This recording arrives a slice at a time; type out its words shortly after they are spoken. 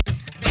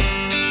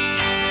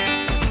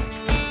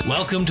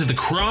Welcome to the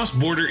Cross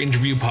Border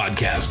Interview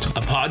Podcast,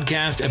 a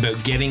podcast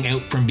about getting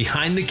out from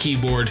behind the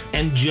keyboard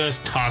and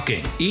just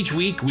talking. Each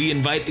week, we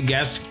invite a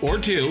guest or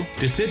two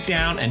to sit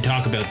down and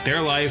talk about their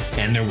life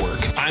and their work.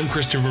 I'm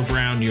Christopher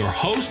Brown, your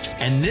host,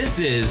 and this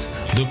is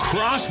the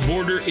Cross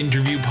Border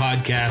Interview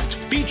Podcast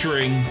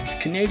featuring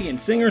Canadian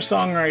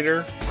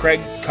singer-songwriter Craig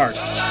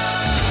Carter.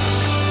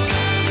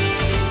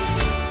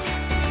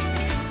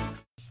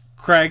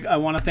 Craig, I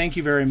want to thank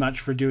you very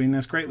much for doing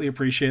this. Greatly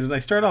appreciated. I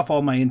start off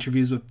all my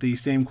interviews with the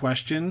same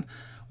question.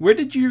 Where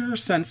did your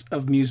sense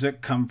of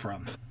music come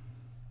from?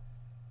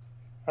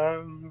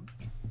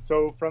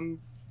 So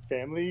from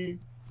family,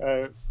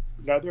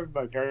 neither of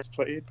my parents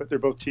played, but they're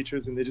both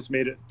teachers and they just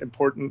made it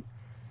important.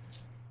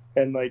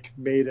 And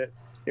made it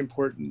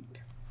important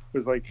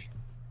was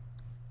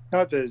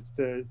not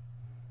the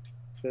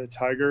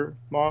Tiger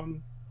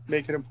mom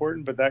make it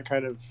important, but that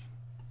kind of,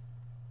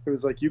 it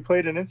was you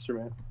played an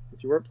instrument.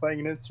 If you weren't playing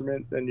an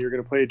instrument, then you're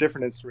going to play a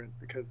different instrument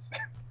because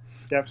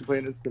you have to play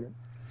an instrument.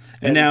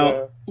 And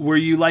now, were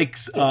you like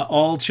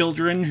all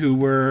children who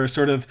were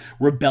sort of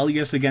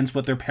rebellious against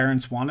what their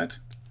parents wanted?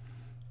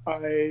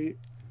 I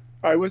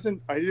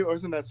wasn't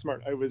that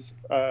smart. I was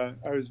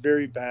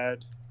very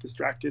bad,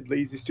 distracted,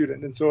 lazy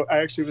student, and so I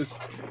actually was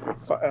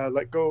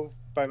let go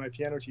by my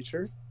piano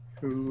teacher,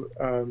 who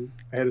I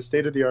had a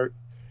state-of-the-art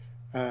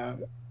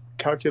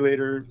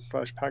calculator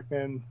 /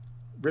 Pac-Man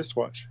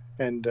wristwatch,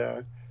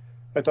 and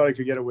I thought I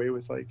could get away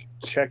with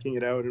checking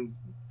it out and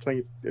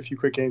playing a few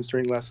quick games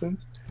during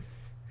lessons.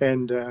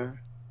 And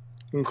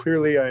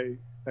clearly I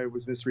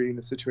was misreading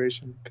the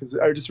situation, because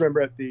I just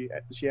remember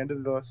she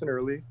ended the lesson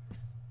early,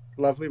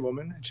 lovely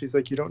woman. And she's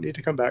like, "You don't need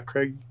to come back,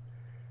 Craig.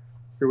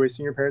 You're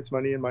wasting your parents'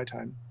 money and my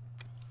time."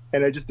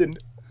 And I just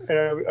didn't.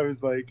 And I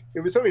was like,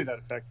 it was something to that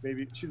effect.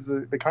 Maybe she was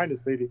the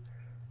kindest lady.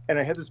 And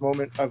I had this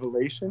moment of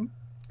elation.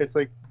 It's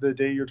like the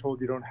day you're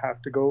told you don't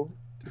have to go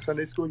to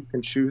Sunday school, you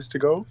can choose to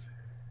go.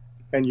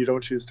 And you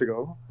don't choose to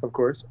go, of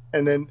course.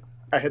 And then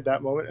I had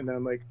that moment, and then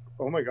I'm like,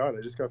 oh my God,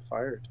 I just got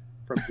fired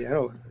from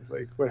piano. I was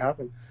like, what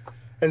happened?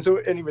 And so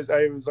anyways,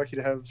 I was lucky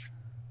to have,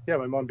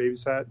 my mom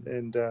babysat,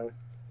 and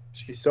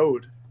she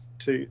sewed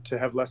to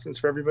have lessons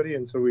for everybody.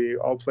 And so we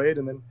all played.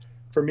 And then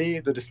for me,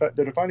 the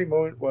defining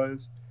moment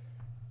was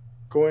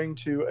going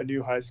to a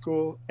new high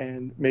school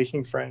and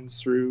making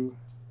friends through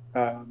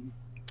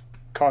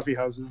coffee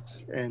houses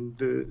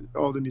and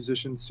all the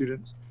musician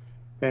students.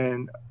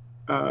 And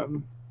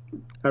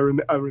I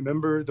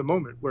remember the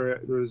moment where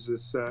there was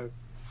this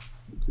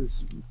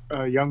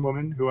young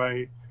woman who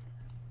I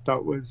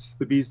thought was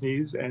the bee's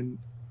knees, and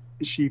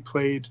she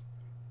played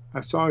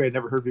a song I'd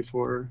never heard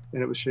before,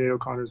 and it was Sinead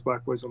O'Connor's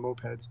Black Boys on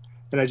Mopeds.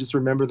 And I just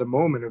remember the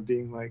moment of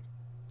being like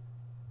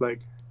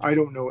I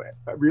don't know,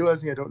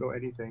 realizing I don't know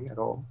anything at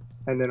all,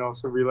 and then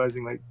also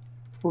realizing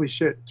holy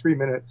shit, 3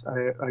 minutes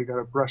I got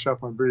to brush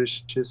up on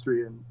British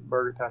history and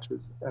Margaret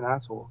Thatcher's an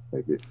asshole,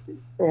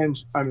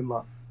 and I'm in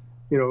love.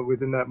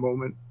 Within that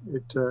moment,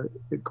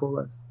 it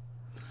coalesced.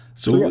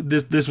 So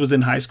this was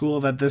in high school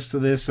that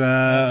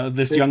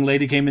this young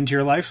lady came into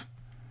your life?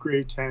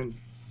 Grade 10,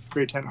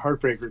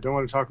 heartbreaker. Don't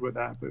want to talk about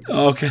that. But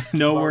okay,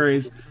 no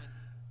worries.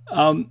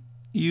 Were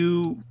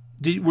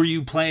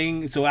you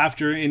playing? So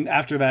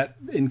after that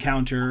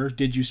encounter,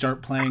 did you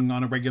start playing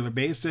on a regular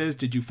basis?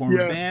 Did you form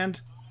a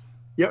band?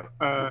 Yep.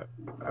 I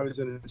was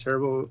in a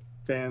terrible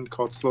band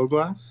called Slow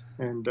Glass,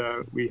 and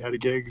we had a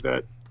gig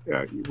that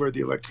where the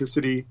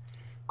electricity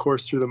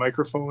coursed through the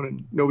microphone,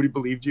 and nobody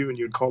believed you, and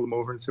you would call them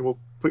over and say, well,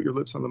 put your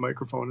lips on the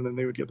microphone, and then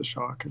they would get the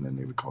shock, and then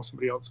they would call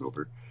somebody else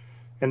over.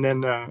 And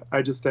then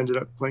I just ended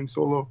up playing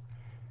solo,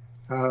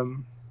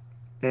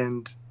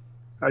 and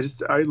I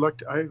was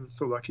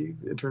so lucky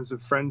in terms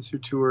of friends who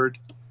toured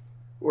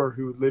or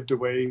who lived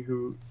away,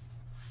 who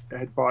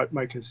had bought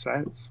my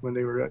cassettes when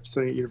they were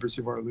studying at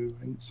University of Waterloo.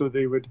 And so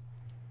they would,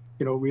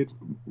 we had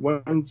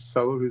one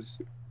fellow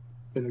who's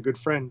been a good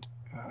friend,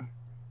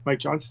 Mike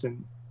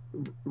Johnston,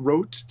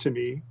 wrote to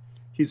me.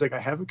 He's like, I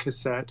have a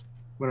cassette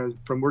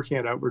from working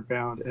at Outward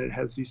Bound, and it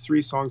has these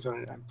 3 songs on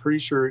it. I'm pretty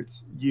sure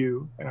it's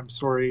you, and I'm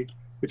sorry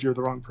if you're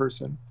the wrong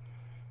person.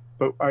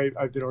 But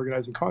I've been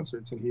organizing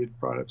concerts, and he had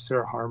brought up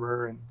Sarah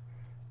Harmer and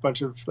a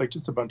bunch of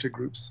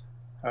groups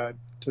to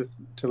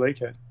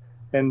Lakehead,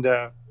 and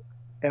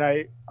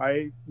I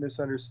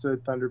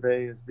misunderstood Thunder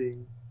Bay as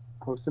being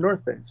close to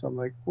North Bay. So I'm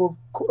like, well,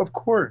 of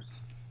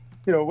course,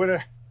 you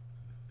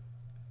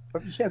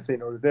can't say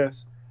no to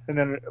this. And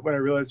then when I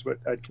realized what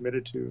I'd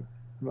committed to,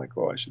 I'm like,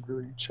 well, I should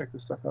really check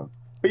this stuff out.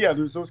 But yeah,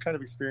 there's those kind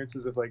of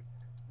experiences of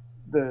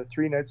the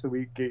 3 nights a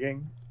week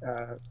gigging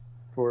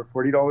for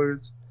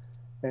 $40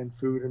 and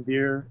food and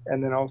beer,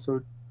 and then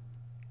also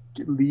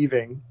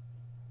leaving,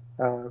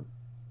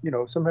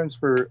 sometimes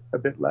for a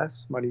bit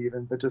less money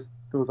even, but just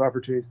those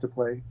opportunities to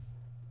play,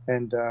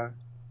 and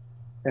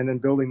then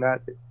building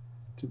that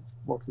to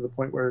the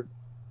point where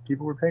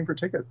people were paying for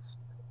tickets,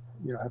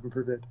 heaven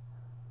forbid.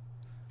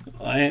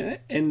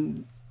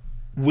 And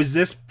was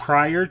this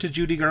prior to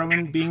Judy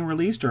Garland being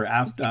released, or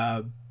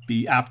after?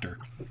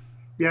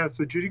 Yeah,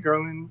 so Judy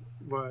Garland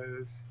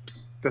was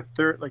the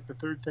third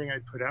thing I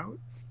put out.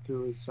 There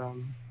was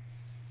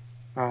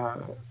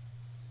uh,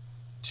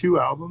 2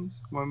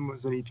 albums. One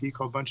was an EP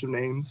called Bunch of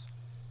Names,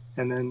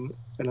 and then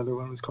another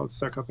one was called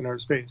Stuck Up in Outer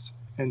Space.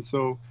 And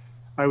so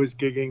I was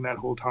gigging that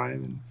whole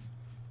time,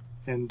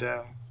 and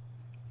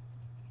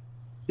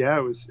yeah,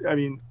 it was. I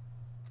mean,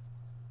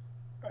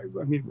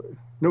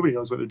 nobody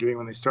knows what they're doing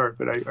when they start,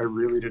 but I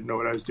really didn't know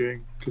what I was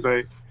doing, because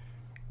I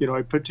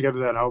put together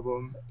that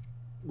album,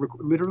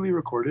 literally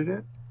recorded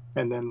it,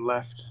 and then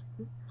left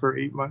for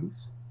 8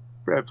 months.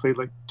 I played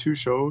like 2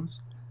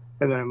 shows,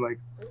 and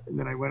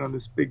then I went on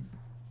this big,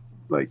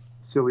 like,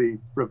 silly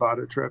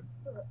Rivada trip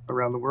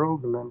around the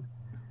world, and then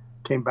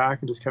came back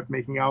and just kept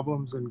making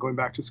albums and going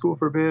back to school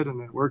for a bit, and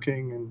then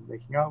working and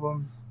making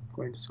albums,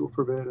 going to school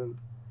for a bit, and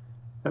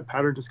that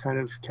pattern just kind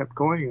of kept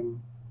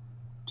going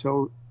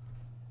until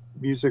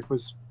music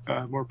was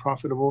more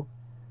profitable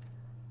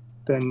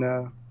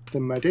than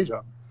my day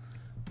job.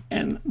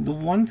 And the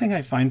one thing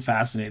I find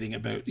fascinating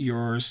about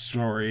your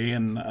story,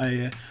 and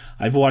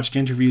I've watched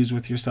interviews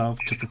with yourself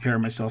to prepare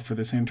myself for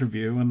this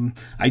interview, and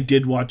I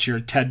did watch your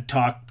TED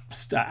Talk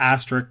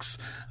asterisks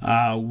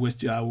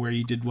with where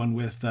you did one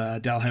with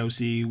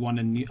Dalhousie, one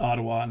in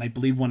Ottawa, and I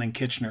believe one in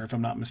Kitchener, if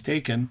I'm not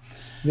mistaken.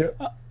 Yeah.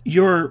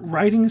 Your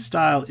writing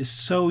style is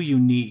so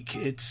unique.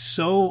 It's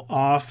so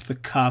off the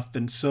cuff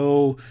and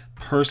so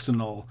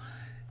personal.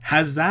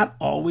 Has that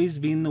always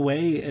been the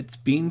way it's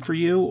been for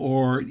you,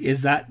 or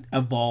is that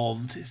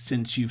evolved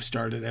since you've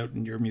started out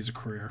in your music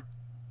career?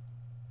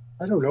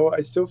 I don't know.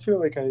 I still feel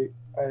like I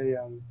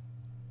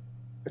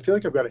feel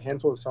like I've got a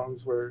handful of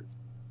songs where.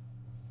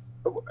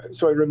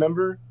 So I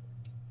remember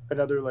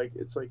another, like,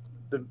 it's like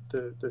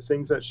the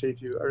things that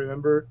shape you. I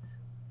remember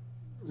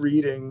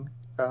reading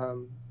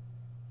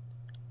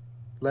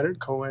Leonard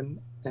Cohen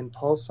and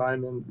Paul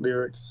Simon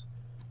lyrics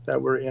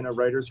that were in a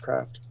Writer's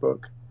Craft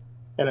book,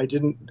 and I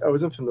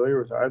wasn't familiar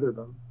with either of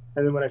them.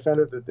 And then when I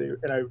found out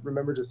and I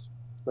remember just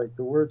like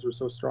the words were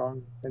so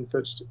strong and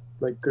such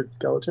like good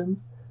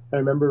skeletons. And I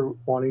remember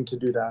wanting to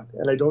do that.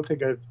 And I don't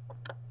think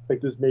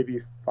there's maybe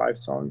 5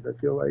 songs I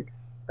feel like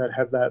that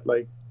have that,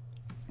 like,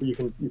 you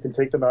can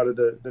take them out of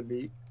the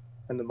meat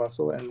and the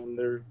muscle,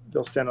 and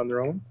they'll stand on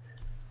their own.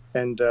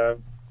 And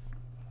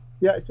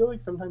yeah, I feel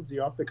like sometimes the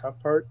off the cuff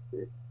part,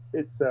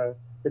 it's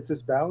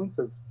this balance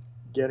of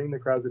getting the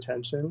crowd's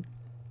attention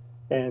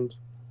and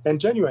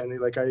genuinely,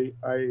 like, I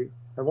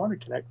want to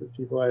connect with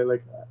people.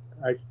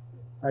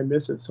 I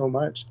miss it so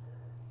much.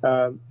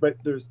 But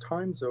there's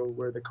times though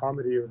where the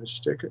comedy or the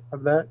shtick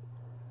of that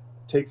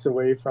takes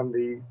away from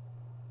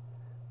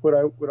what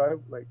I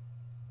like.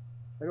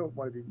 I don't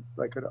want to be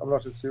like, I'm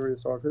not a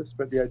serious artist,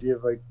 but the idea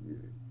of, like,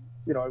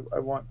 I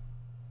want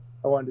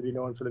to be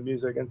known for the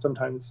music, and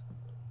sometimes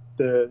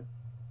the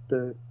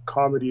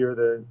comedy or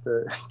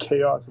the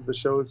chaos of the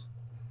shows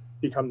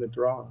become the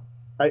draw.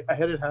 I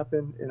had it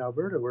happen in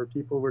Alberta where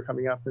people were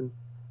coming up and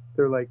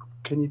they're like,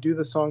 "Can you do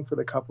the song for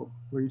the couple?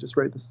 Where you just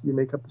write this, you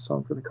make up the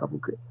song for the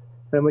couple?" And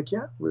I'm like,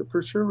 "Yeah,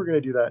 for sure, we're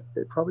going to do that."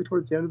 Probably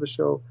towards the end of the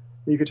show,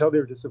 you could tell they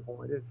were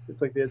disappointed.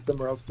 It's like they had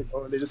somewhere else to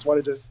go, and they just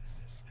wanted to.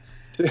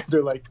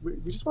 They're like, we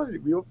just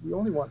wanted, we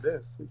only want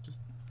this. Like, just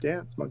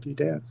dance, monkey,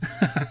 dance.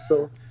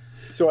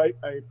 so I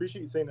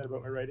appreciate you saying that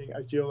about my writing.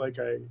 I feel like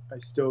I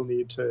still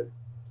need to.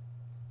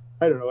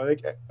 I don't know.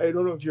 Like, I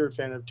don't know if you're a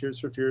fan of Tears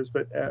for Fears,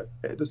 but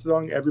the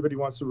song "Everybody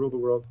Wants to Rule the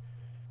World,"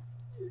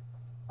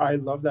 I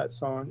love that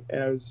song.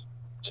 And I was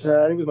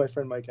chatting with my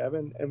friend Mike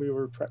Evan, and we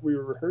were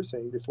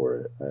rehearsing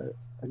before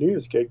a New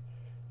Year's gig,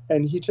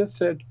 and he just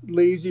said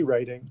lazy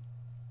writing,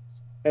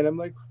 and I'm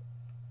like,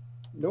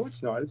 no,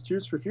 it's not. It's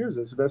Tears for Fears.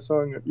 It's the best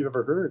song you've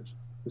ever heard,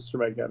 Mr.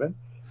 Mike Evan.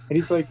 And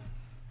he's like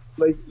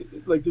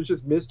there's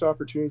just missed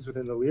opportunities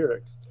within the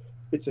lyrics.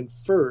 It's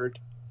inferred,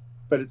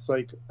 but it's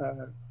like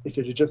if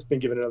it had just been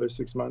given another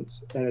 6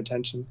 months and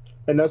attention.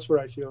 And that's where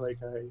I feel like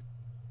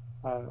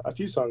a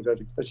few songs I've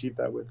achieved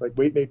that with. Like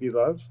 "Wait Maybe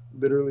Love"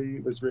 literally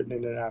was written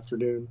in an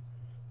afternoon.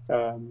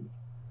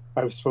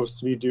 I was supposed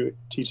to be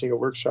teaching a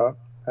workshop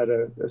at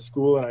a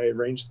school, and I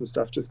arranged some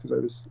stuff just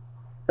because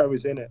I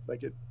was in it.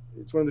 Like,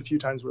 it's one of the few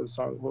times where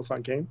the whole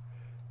song came.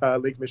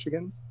 Lake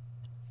Michigan.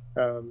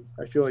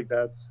 I feel like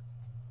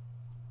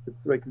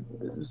it's like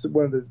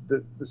one of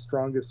the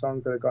strongest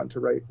songs that I've gotten to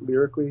write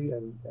lyrically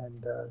and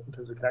in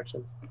terms of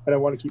connection. And I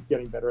want to keep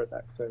getting better at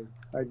that, because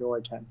I know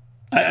I can.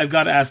 I've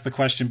got to ask the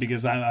question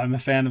because I'm a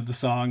fan of the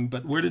song,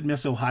 but where did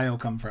Miss Ohio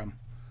come from?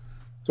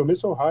 So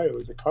Miss Ohio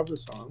is a cover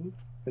song,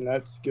 and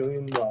that's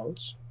Gillian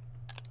Welch.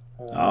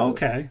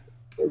 Okay.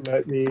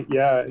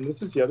 And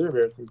this is the other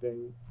embarrassing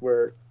thing,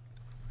 where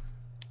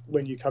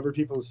when you cover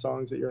people's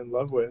songs that you're in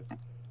love with,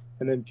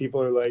 and then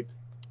people are like,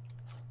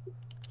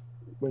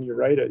 when you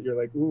write it, you're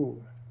like, ooh,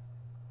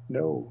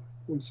 no,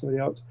 it's somebody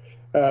else.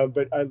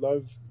 But I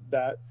love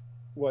that.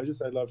 Well,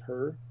 I love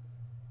her.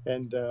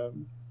 And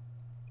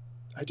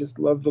I just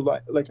love the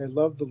line. Like, I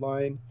love the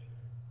line,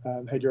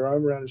 had your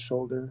arm around his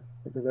shoulder,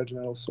 like a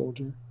regimental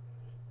soldier,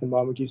 and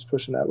mama keeps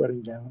pushing that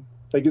wedding down.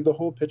 Like, the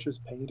whole picture's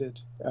painted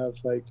of,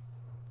 like,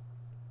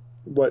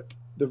 what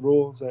the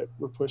rules that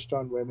were pushed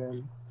on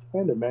women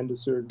and to men to a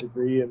certain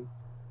degree, and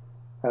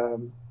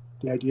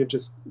the idea of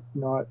just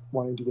not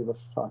wanting to give a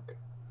fuck.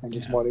 and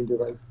just wanting to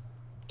like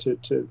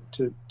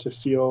to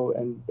feel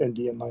and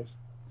be in life.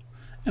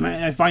 And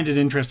I find it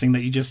interesting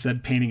that you just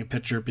said painting a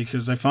picture,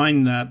 because I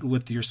find that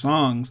with your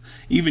songs,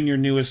 even your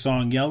newest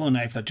song,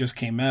 Yellowknife, that just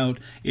came out,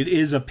 it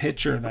is a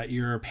picture that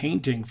you're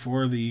painting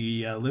for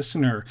the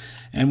listener.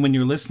 And when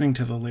you're listening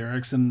to the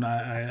lyrics, and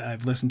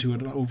I've listened to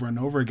it over and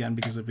over again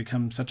because I've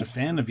become such a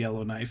fan of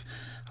Yellowknife,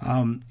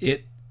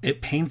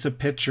 it paints a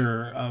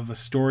picture of a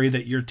story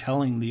that you're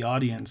telling the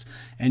audience,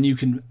 and you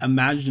can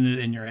imagine it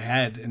in your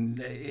head. And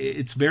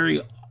it's very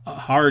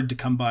hard to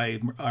come by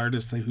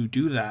artists who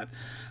do that.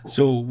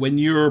 So when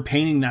you're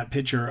painting that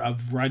picture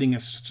of writing a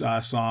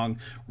song,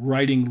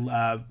 writing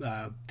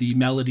the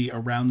melody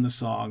around the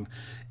song,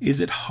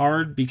 is it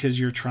hard because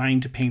you're trying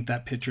to paint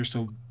that picture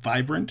so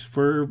vibrant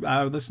for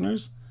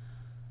listeners?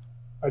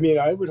 I mean,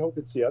 I would hope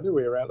it's the other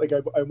way around. Like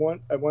I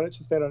want it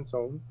to stand on its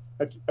own.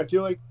 I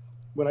feel like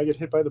when I get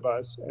hit by the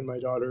bus and my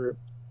daughter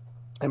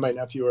and my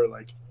nephew are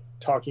like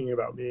talking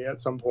about me at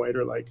some point,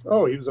 or like,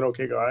 oh, he was an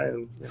okay guy,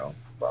 and you know,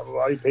 blah blah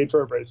blah, he paid for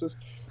our braces.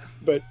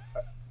 But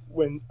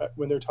when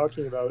they're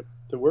talking about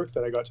the work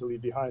that I got to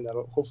leave behind,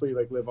 that'll hopefully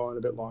like live on a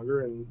bit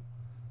longer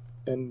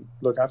and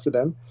look after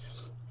them,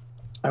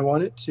 I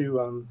want it to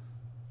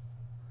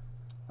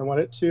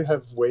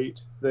have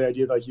weight. The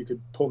idea that like you could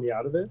pull me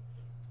out of it,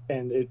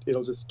 and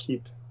it'll just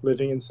keep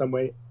living in some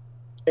way.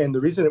 And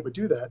the reason it would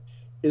do that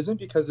isn't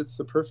because it's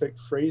the perfect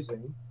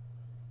phrasing.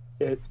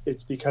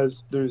 It's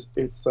because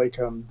it's like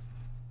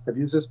I've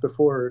used this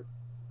before,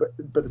 but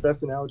the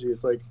best analogy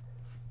is like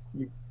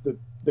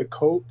the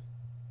coat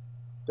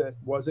that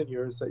wasn't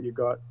yours that you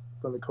got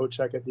from the coat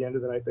check at the end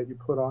of the night that you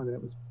put on,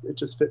 and it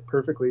just fit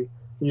perfectly,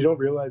 and you don't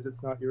realize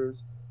it's not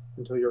yours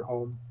until you're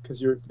home because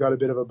you've got a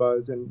bit of a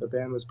buzz and the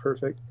band was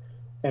perfect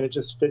and it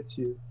just fits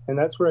you. And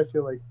that's where I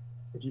feel like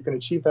if you can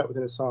achieve that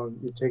within a song,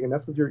 you take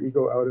enough of your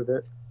ego out of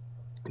it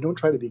and don't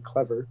try to be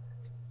clever,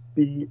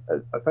 be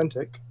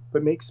authentic,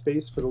 but make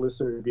space for the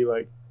listener to be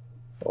like,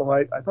 oh,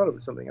 I thought it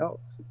was something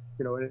else,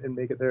 you know, and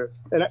make it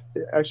theirs. And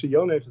actually,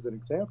 Yellowknife as an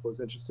example is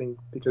interesting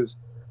because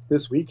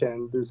this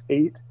weekend there's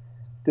 8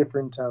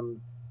 different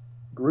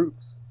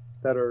groups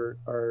that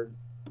are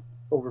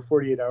over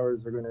 48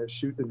 hours are going to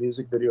shoot the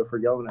music video for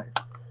Yellowknife.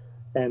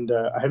 And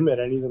I haven't met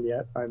any of them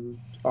yet.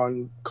 I'm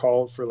on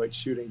call for like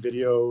shooting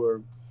video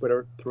or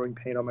whatever, throwing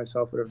paint on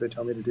myself, whatever they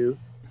tell me to do.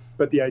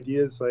 But the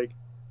idea is like,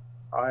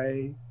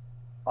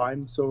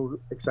 I'm so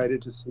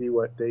excited to see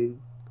what they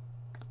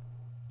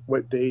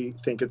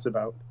think it's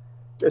about,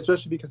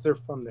 especially because they're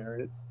from there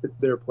and it's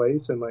their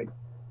place. And like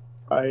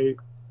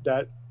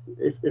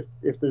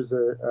if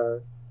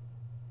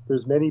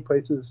there's many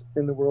places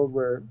in the world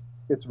where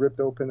it's ripped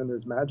open and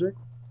there's magic,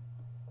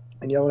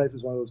 and Yellowknife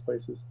is one of those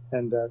places.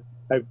 And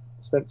I've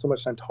spent so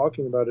much time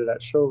talking about it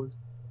at shows,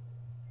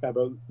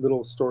 about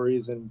little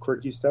stories and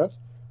quirky stuff,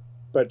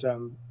 but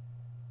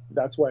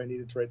that's why I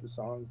needed to write the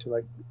song, to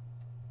like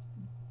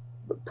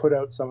put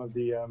out some of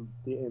the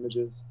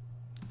images.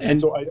 And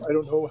so I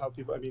don't know how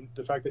people, I mean,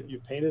 the fact that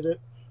you've painted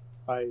it,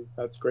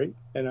 that's great,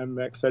 and I'm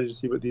excited to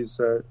see what these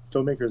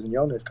filmmakers in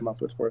Yellowknife come up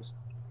with for us.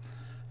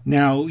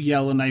 Now,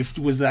 Yellowknife,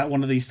 was that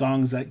one of these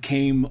songs that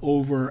came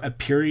over a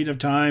period of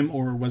time,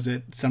 or was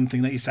it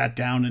something that you sat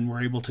down and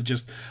were able to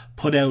just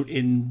put out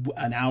in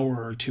an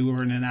hour or two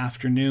or in an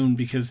afternoon?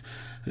 Because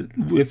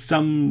with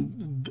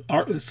some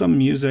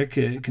music,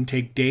 it can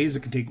take days, it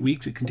can take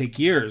weeks, it can take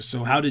years.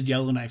 So how did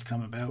Yellowknife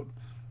come about?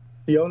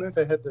 Yellowknife,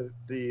 I had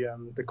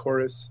the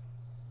chorus.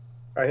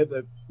 I had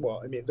the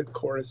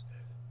chorus.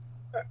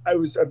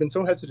 I've been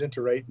so hesitant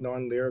to write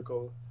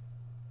non-lyrical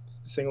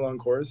sing-along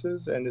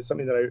choruses, and it's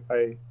something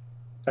that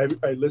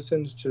I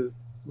listened to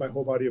my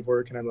whole body of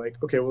work, and I'm like,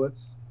 okay, well,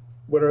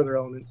 what are other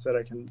elements that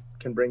I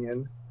can bring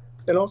in,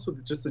 and also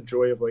just the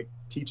joy of like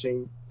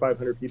teaching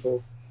 500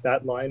 people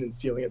that line and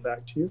feeling it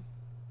back to you.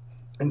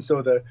 And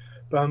so the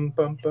bum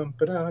bum bum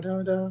ba da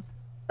da da,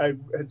 I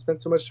had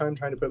spent so much time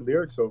trying to put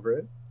lyrics over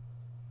it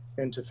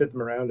and to fit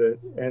them around it,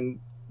 and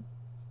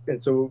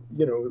so,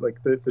 you know,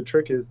 like the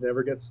trick is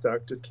never get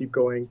stuck, just keep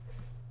going.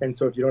 And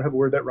so if you don't have a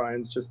word that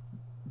rhymes, just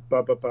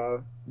ba ba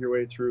ba your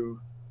way through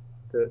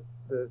the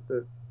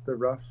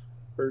rough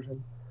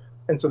version.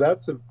 And so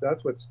that's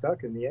what's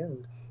stuck in the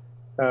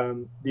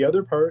end. The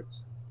other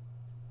parts,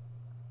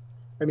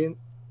 I mean,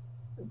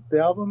 the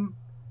album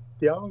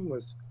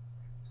was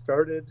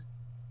started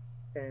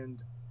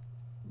and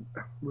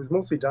was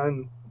mostly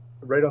done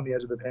right on the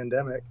edge of the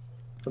pandemic,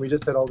 and we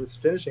just had all this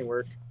finishing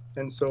work.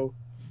 And so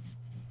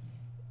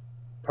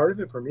part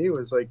of it for me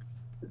was like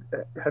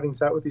having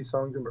sat with these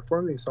songs and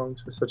performing these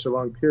songs for such a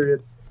long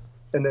period,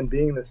 and then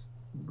being in this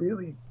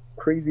really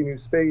crazy new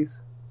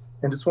space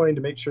and just wanting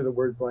to make sure the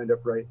words lined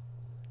up right.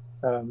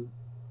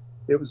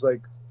 It was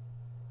like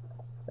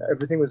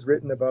everything was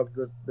written above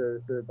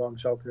the bomb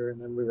shelter,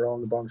 and then we were all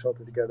in the bomb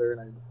shelter together.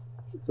 And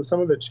so some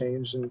of it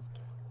changed, and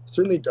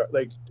certainly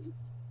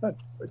not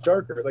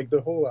darker, like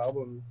the whole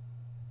album.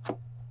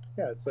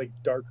 Yeah, it's like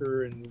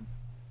darker and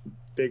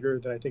bigger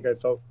than I think I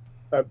felt,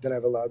 than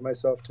I've allowed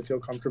myself to feel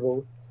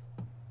comfortable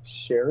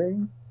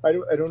sharing. I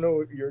don't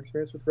know your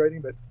experience with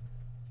writing, but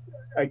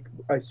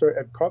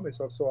I've caught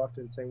myself so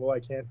often saying, well, I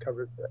can't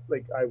cover that.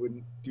 Like, I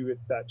wouldn't do it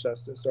that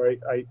justice, or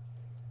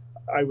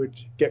I would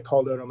get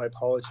called out on my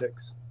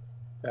politics,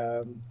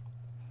 or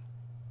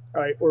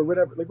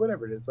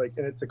whatever it is, like,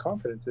 and it's a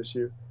confidence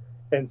issue.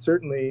 And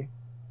certainly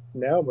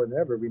now more than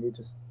ever, we need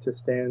to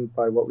stand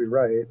by what we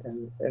write,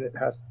 and it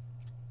has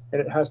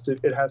to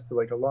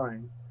like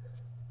align.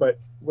 But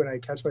when I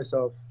catch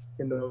myself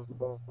in the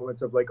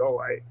moments of like, oh,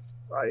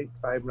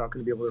 I'm not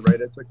going to be able to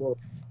write it, it's like, well,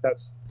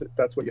 that's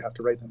what you have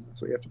to write then.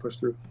 That's what you have to push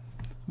through.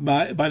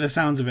 By the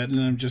sounds of it, and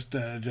I'm just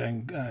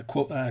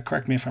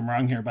correct me if I'm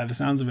wrong here. By the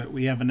sounds of it,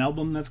 we have an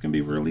album that's going to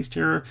be released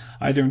here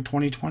either in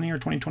 2020 or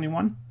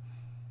 2021.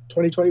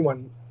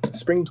 2021,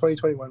 spring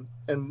 2021,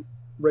 and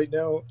right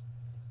now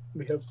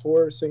we have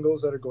 4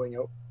 singles that are going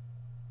out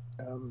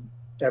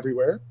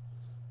everywhere,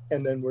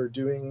 and then we're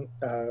doing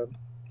a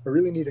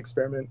really neat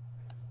experiment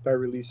by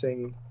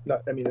releasing.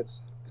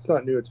 It's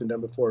not new; it's been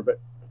done before, but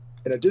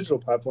in a digital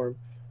platform,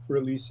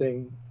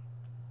 releasing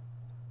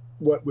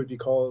what would be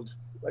called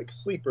like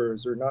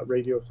sleepers or not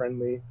radio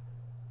friendly,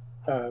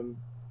 and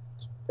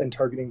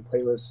targeting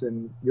playlists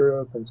in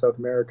Europe and South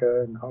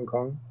America and Hong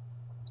Kong,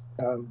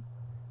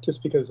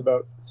 just because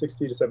about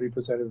 60 to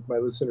 70% of my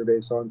listener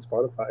base on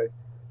Spotify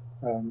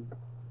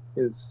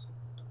is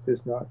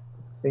not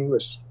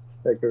English,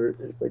 like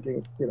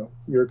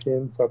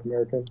European, South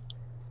American,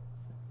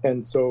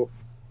 and so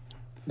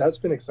that's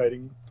been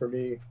exciting for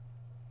me.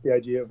 The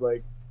idea of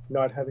like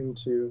not having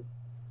to,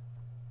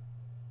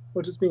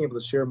 just being able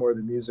to share more of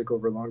the music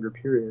over a longer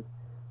period,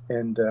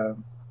 and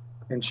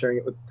sharing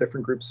it with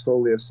different groups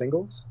slowly as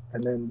singles,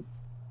 and then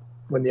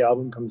when the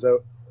album comes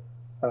out,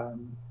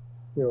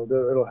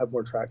 it'll have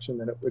more traction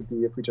than it would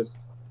be if we just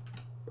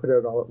put it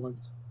out all at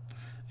once.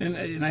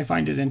 And I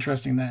find it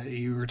interesting that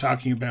you were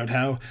talking about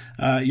how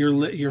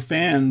your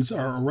fans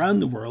are around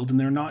the world, and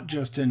they're not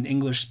just in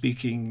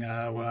English-speaking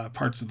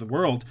parts of the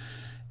world,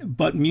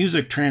 but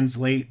music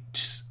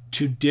translates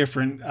to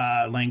different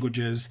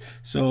languages.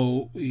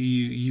 So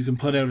you can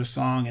put out a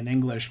song in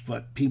English,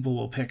 but people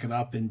will pick it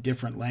up in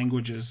different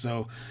languages.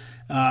 So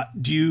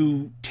do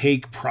you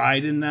take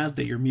pride in that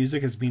your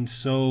music has been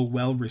so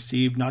well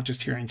received, not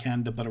just here in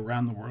Canada, but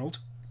around the world?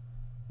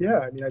 Yeah,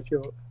 I mean, I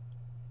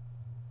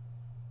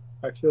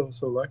feel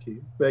so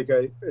lucky. Like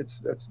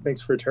that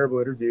makes for a terrible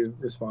interview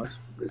response.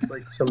 It's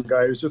like some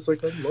guy who's just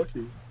like, I'm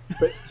lucky.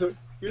 But so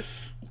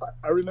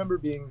I remember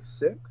being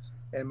 6,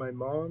 and my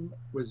mom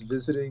was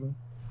visiting.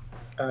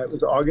 It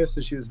was August,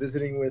 and she was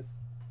visiting with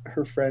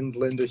her friend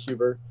Linda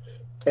Huber,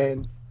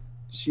 and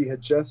she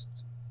had just,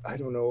 I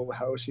don't know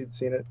how she had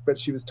seen it, but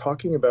she was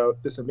talking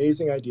about this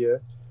amazing idea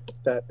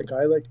that a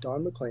guy like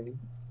Don McLean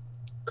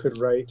could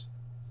write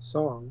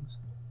songs,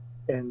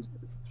 and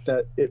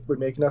that it would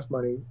make enough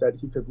money that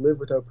he could live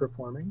without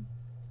performing.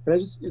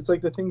 And it's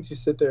like the things you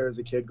sit there as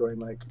a kid going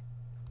like,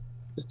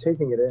 just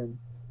taking it in.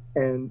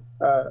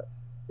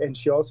 And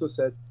she also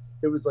said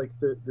it was like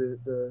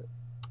the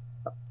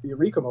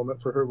eureka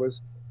moment for her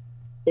was,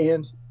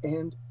 and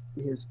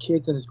his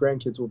kids and his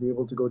grandkids will be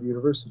able to go to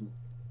university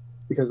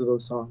because of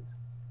those songs.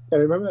 And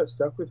I remember that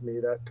stuck with me,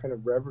 that kind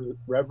of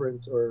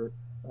reverence or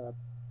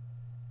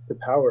the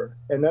power.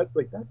 And that's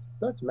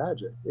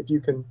magic. If you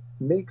can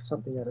make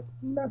something out of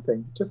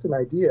nothing, just an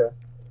idea,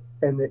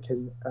 and it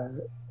can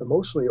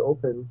emotionally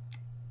open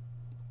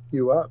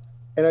you up.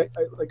 And I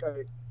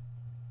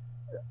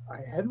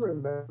hadn't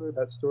remembered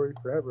that story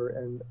forever.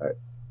 And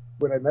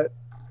when I met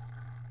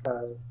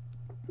a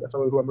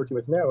fellow who I'm working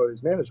with now at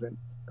his management,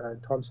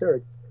 Tom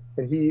Sarek,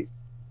 and he,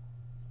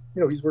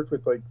 he's worked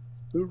with like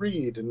Lou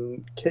Reed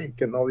and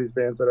Cake and all these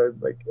bands that I'm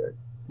like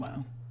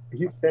a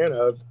huge fan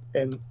of.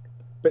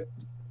 But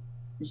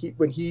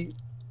when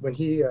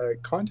he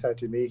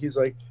contacted me, he's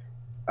like,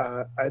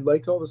 I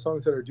like all the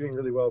songs that are doing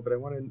really well, but I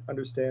want to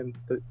understand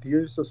that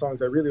here's the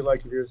songs I really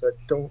like of yours that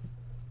don't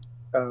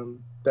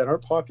that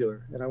aren't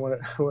popular, and I want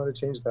to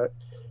change that.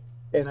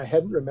 And I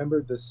hadn't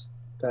remembered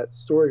that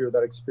story or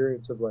that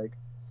experience of like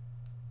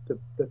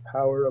the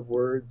power of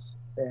words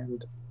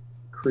and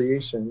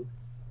creation.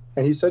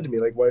 And he said to me,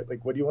 like, what do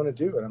you want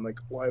to do? And I'm like,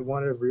 well, I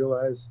want to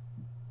realize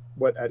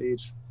what at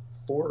age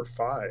 4 or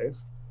 5,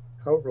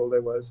 however old I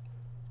was,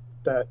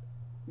 that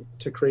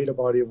to create a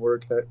body of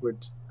work that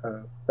would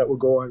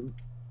go on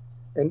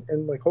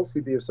and like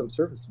hopefully be of some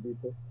service to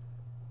people.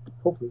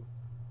 Hopefully.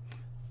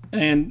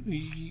 And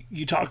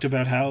you talked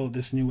about how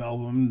this new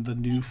album, the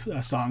new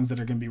songs that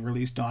are going to be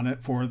released on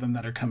it, 4 of them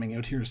that are coming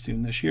out here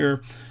soon this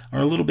year, are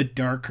a little bit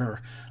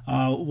darker.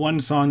 One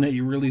song that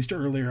you released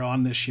earlier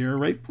on this year,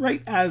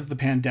 right as the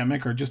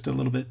pandemic, or just a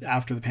little bit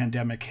after the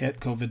pandemic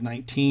hit,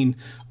 COVID-19,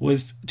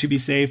 was To Be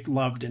Safe,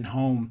 Loved, and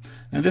Home.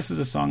 Now, this is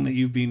a song that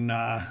you've been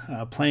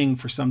playing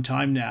for some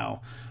time now.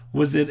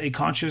 Was it a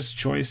conscious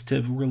choice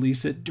to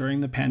release it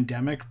during the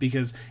pandemic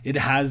because it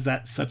has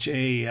such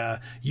a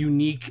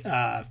unique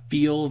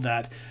feel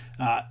that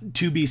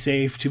to be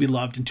safe, to be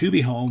loved, and to be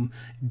home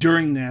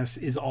during this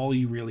is all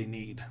you really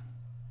need?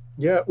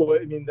 Yeah, well,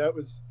 I mean,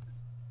 that's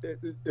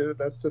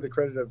to the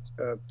credit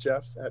of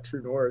Jeff at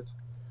True North,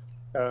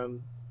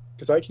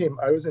 because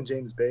I was in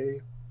James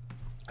Bay.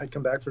 I'd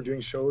come back from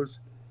doing shows.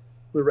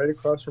 We were right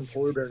across from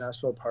Polar Bear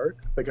National Park.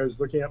 Like I was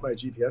looking at my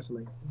GPS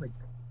and like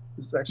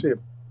this is actually a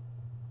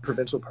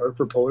provincial park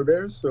for polar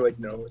bears. They're like,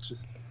 no,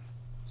 it's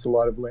a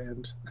lot of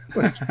land.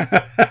 Like,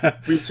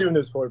 we assume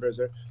there's polar bears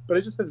there, but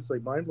I just had this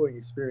like mind-blowing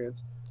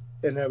experience,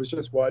 and I was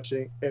just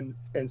watching and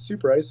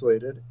super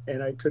isolated,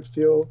 and I could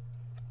feel,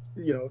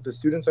 you know, the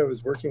students I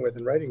was working with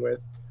and writing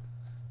with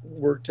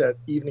worked at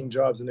evening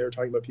jobs, and they were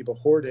talking about people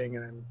hoarding,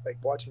 and I'm like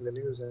watching the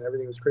news and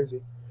everything was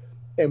crazy.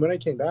 And when I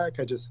came back,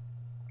 I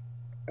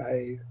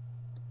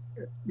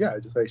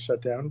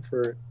shut down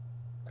for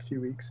a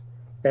few weeks,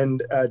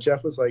 and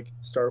Jeff was like,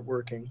 start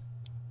working.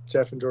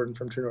 Jeff and Jordan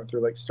from True North were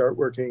like, start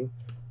working.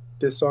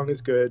 This song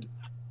is good.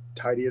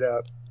 Tidy it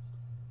up.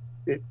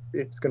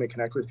 It's going to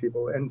connect with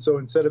people. And so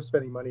instead of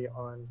spending money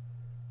on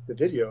the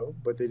video,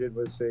 what they did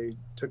was they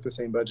took the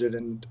same budget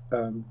and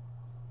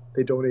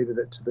they donated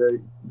it to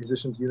the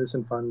Musicians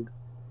Unison Fund.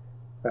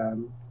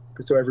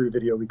 So every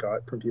video we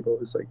got from people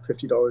was like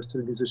 $50 to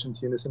the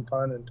Musicians Unison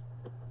Fund.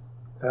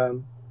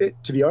 And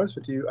to be honest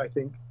with you, I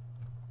think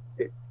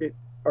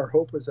our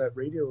hope was that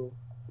radio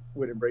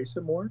would embrace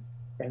it more.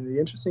 And the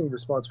interesting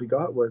response we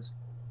got was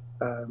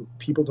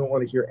people don't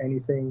want to hear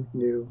anything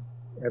new.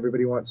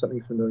 Everybody wants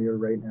something familiar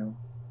right now.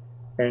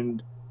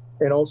 And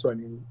also, I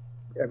mean,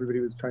 everybody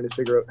was trying to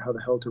figure out how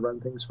the hell to run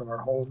things from our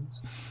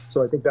homes.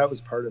 So I think that was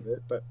part of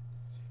it. But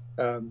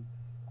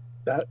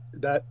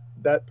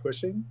that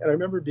pushing, and I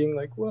remember being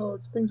like, well,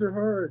 things are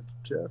hard,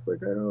 Jeff. Like,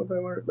 I don't know if I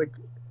want, like,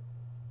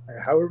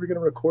 how are we going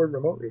to record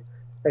remotely?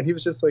 And he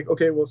was just like,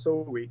 okay, well, so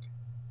a week.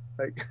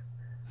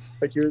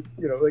 Like you're,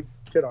 you know, like,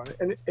 get on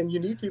it. And you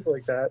need people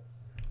like that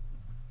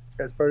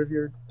as part of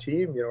your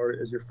team, you know, or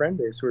as your friend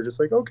base, who are just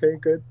like, okay,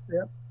 good,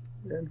 yeah,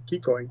 and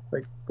keep going,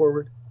 like,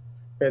 forward.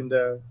 And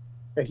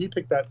he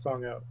picked that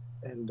song out,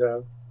 and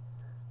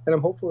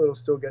I'm hopeful it'll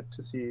still get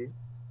to see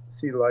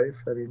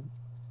life. I mean,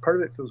 part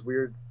of it feels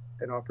weird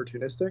and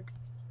opportunistic,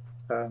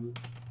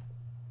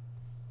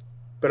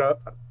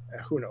 but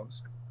who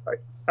knows?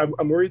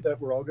 I'm worried that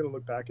we're all going to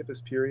look back at this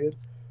period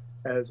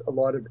as a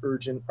lot of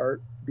urgent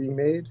art being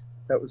made.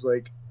 That was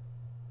like,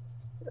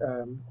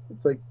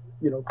 it's like,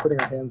 you know, putting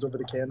our hands over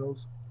the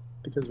candles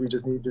because we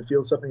just need to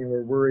feel something and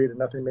we're worried and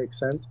nothing makes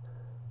sense.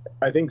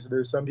 I think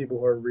there's some people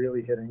who are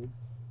really hitting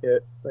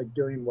it, like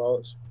Gillian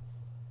Welch,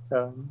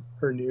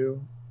 her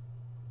newest,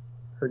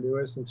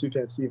 and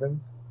Sufjan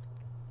Stevens.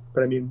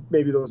 But I mean,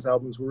 maybe those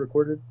albums were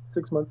recorded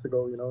 6 months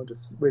ago, you know,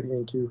 just waiting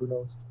in queue, who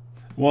knows?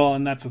 Well,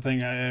 and that's the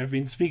thing. I've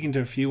been speaking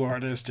to a few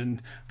artists,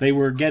 and they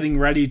were getting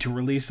ready to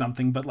release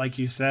something, but like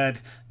you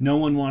said, no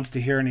one wants to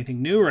hear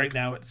anything new right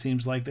now. It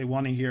seems like they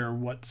want to hear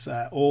what's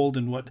old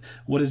and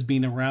what has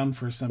been around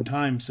for some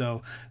time.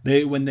 So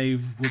when they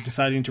were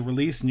deciding to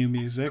release new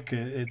music,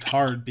 it's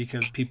hard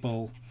because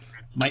people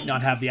might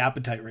not have the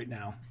appetite right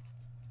now.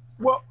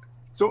 Well,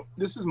 so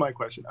this is my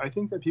question. I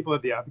think that people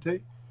have the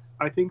appetite.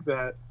 I think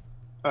that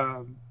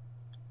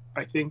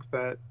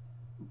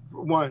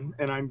one,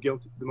 and I'm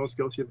the most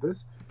guilty of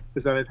this,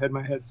 is that I've had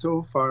my head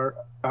so far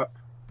up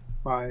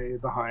my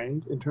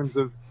behind in terms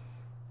of,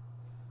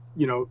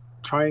 you know,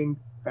 trying,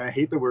 I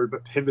hate the word,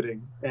 but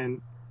pivoting.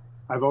 And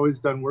I've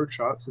always done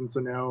workshops. And so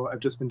now I've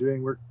just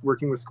been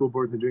working with school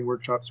boards and doing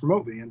workshops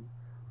remotely. And,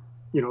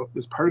 you know,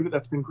 there's part of it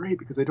that's been great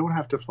because I don't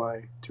have to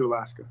fly to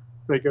Alaska.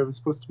 Like, I was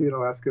supposed to be in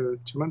Alaska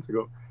 2 months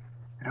ago.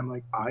 And I'm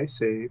like, I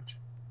saved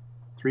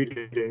 3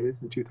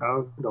 days and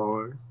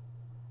 $2,000.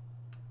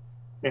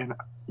 And,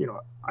 you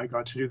know, I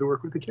got to do the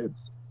work with the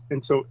kids.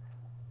 And so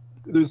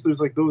there's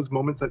like those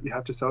moments that you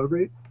have to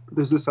celebrate. But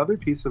there's this other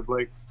piece of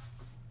like,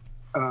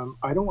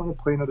 I don't want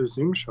to play another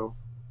Zoom show.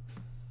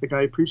 Like,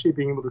 I appreciate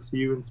being able to see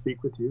you and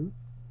speak with you.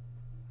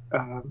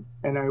 And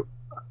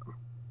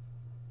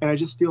I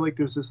just feel like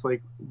there's this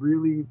like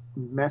really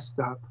messed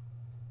up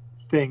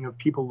thing of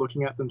people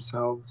looking at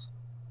themselves,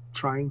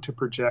 trying to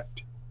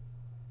project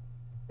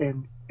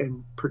and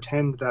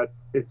pretend that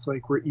it's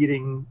like we're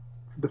eating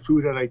the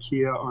food at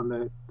IKEA on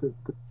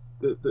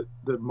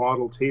the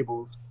model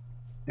tables,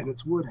 and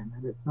it's wooden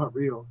and it's not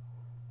real.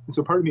 And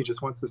so part of me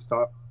just wants to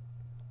stop.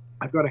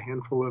 I've got a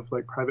handful of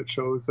like private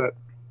shows that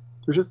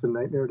they're just a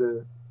nightmare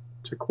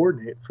to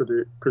coordinate for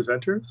the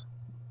presenters.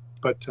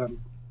 But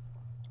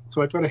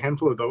so I've got a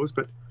handful of those,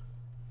 but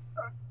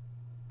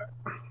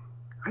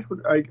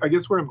I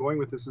guess where I'm going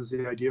with this is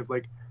the idea of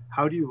like,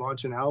 how do you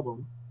launch an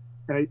album?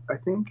 And I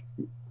think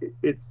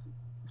it's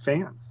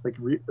fans. Like,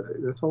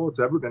 that's all it's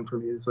ever been for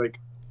me, is like,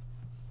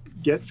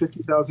 get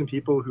 50,000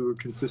 people who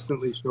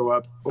consistently show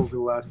up over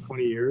the last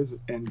 20 years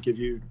and give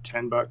you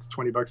 $10,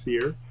 $20 a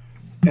year,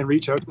 and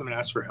reach out to them and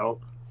ask for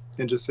help,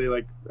 and just say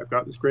like, I've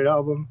got this great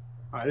album.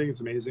 I think it's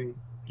amazing.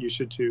 You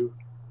should too,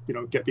 you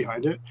know, get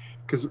behind it.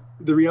 Because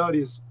the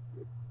reality is,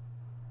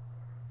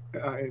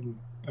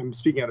 I'm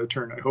speaking out of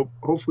turn.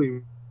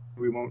 Hopefully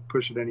we won't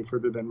push it any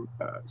further than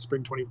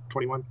spring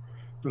 2021,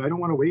 but I don't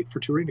want to wait for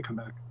touring to come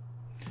back.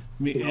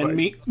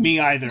 Me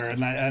either,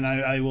 and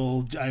I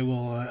will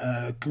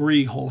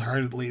agree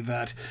wholeheartedly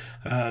that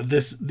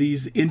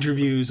these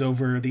interviews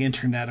over the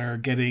internet are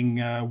getting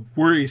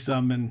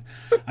worrisome, and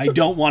I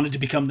don't want it to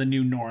become the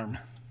new norm.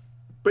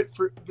 but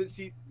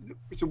see,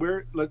 so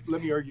let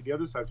me argue the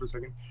other side for a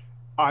second.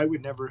 I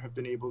would never have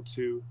been able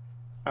to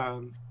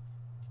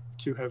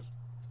have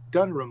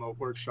done a remote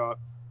workshop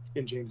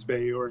in James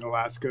Bay or in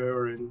Alaska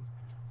or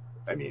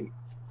I mean,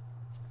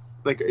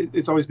 like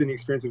it's always been the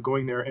experience of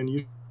going there, and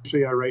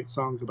usually I write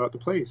songs about the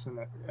place, and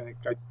I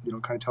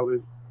kind of tell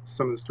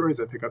some of the stories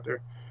I pick up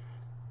there.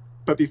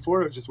 But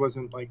before it just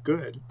wasn't like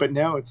good, but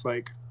now it's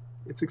like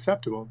it's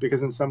acceptable,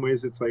 because in some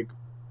ways it's like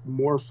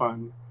more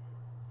fun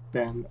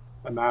than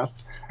a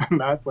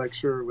math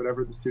lecture or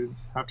whatever the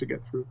students have to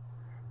get through.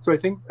 So I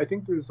think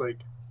there's like,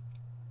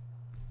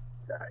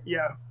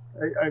 yeah,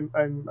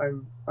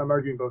 I'm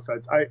arguing both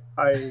sides.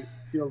 I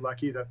feel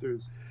lucky that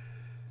there's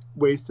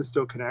ways to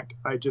still connect.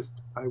 I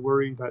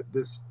worry that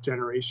this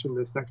generation,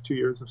 this next 2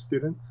 years of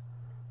students,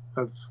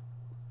 of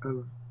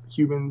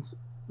humans,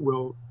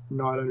 will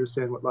not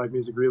understand what live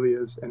music really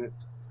is, and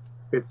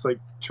it's like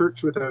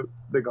church without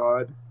the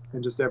God,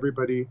 and just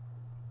everybody,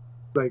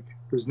 like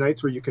there's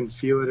nights where you can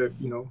feel it,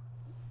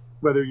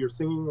 whether you're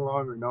singing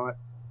along or not,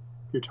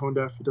 if you're tone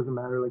deaf, it doesn't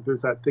matter. Like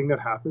there's that thing that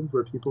happens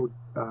where people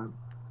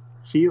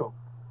feel,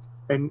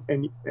 and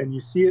you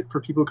see it for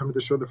people who come to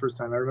the show the first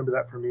time. I remember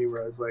that for me,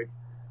 where I was like,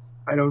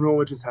 I don't know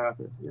what just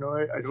happened.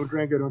 I don't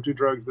drink, I don't do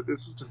drugs, but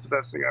this was just the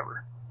best thing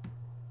ever.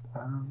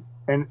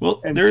 And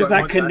there's so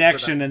that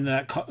connection and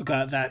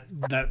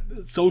that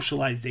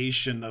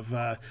socialization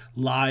of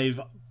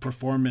live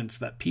performance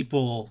that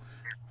people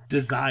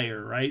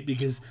desire, right?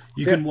 Because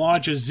you can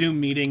watch a Zoom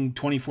meeting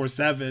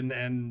 24/7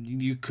 and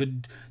you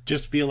could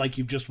just feel like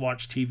you've just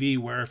watched TV,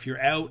 where if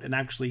you're out and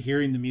actually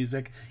hearing the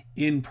music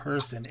in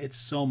person, it's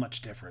so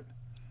much different.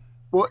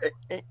 Well,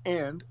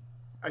 and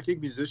I think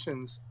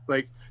musicians,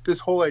 like this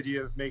whole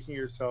idea of making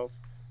yourself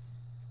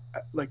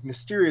like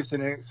mysterious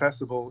and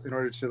inaccessible in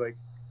order to like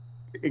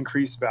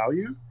increase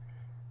value,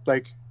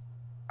 like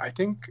I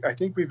think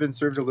we've been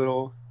served a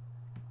little.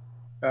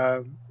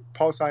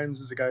 Paul Simons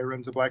is a guy who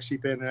runs a Black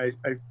Sheep Inn,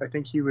 and I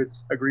think he would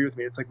agree with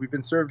me. It's like we've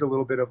been served a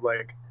little bit of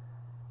like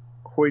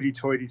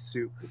hoity-toity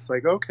soup. It's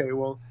like, okay,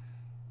 well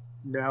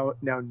now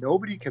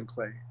nobody can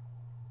play.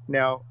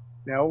 Now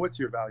what's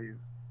your value?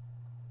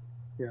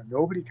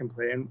 Nobody can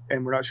play,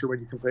 and we're not sure when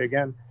you can play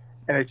again.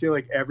 And I feel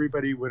like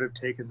everybody would have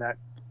taken that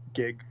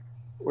gig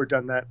or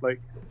done that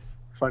like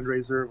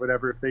fundraiser or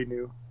whatever if they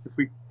knew. If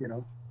we,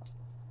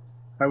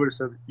 I would have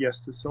said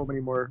yes to so many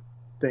more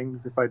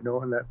things if I'd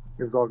known that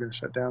it was all going to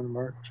shut down in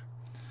March.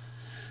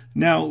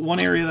 Now, one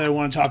area that I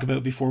want to talk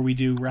about before we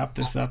do wrap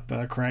this up,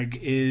 Craig,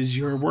 is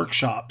your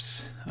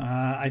workshops.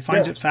 I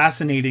find it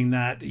fascinating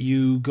that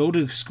you go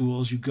to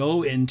schools, you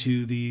go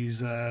into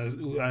these,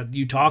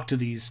 you talk to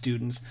these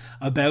students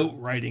about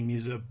writing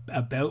music,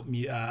 about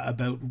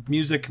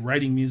music,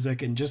 writing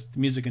music, and just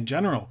music in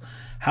general.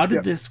 How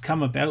did this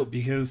come about?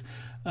 Because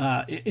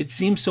it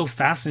seems so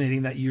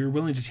fascinating that you're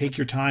willing to take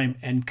your time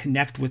and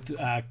connect with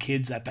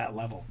kids at that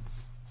level.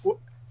 Well,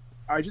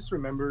 I just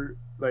remember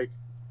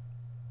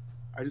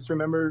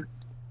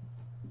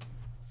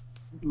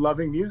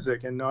loving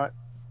music and not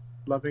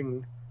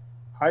loving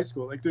high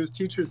school. Like there's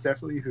teachers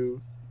definitely who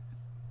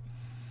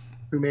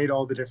made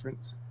all the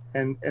difference,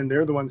 and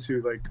they're the ones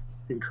who like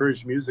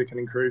encourage music and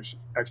encourage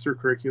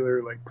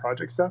extracurricular like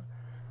project stuff.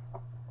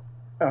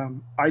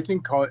 I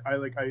think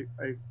I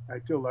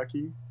feel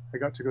lucky. I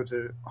got to go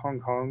to Hong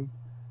Kong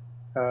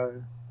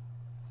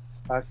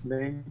last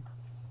May,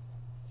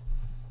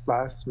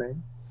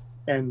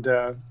 and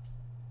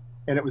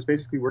it was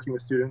basically working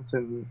with students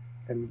and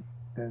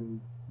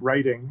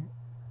writing,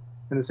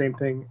 and the same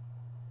thing.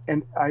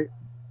 And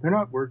they're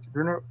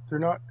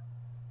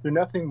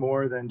nothing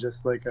more than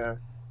just like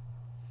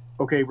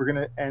okay, we're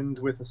gonna end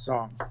with a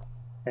song,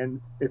 and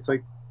it's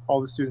like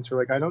all the students are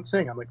like, I don't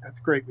sing. I'm like,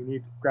 that's great. We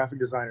need graphic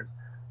designers.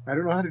 I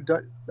don't know how to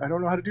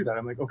do that.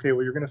 I'm like, okay,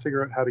 well, you're gonna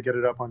figure out how to get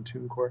it up on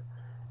TuneCore,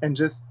 and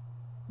just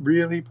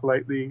really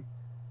politely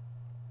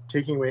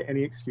taking away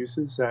any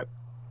excuses that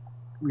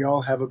we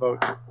all have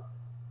about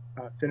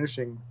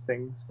finishing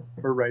things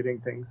or writing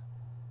things.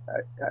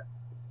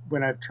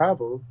 When I've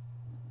traveled,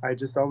 I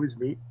just always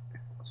meet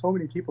so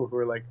many people who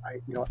are like,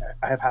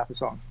 I have half a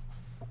song,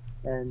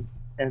 and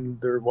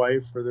their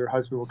wife or their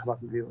husband will come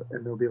up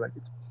and they'll be like,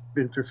 it's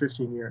been for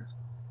 15 years,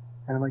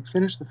 and I'm like,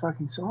 finish the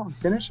fucking song,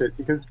 finish it,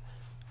 because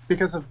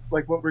of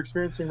like what we're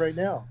experiencing right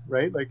now,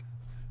 right? Like,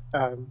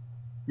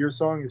 your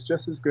song is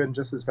just as good and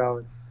just as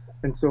valid.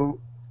 And so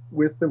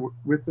with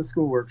the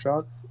school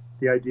workshops,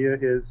 the idea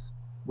is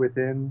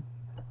within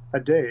a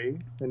day,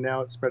 and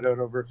now it's spread out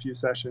over a few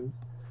sessions,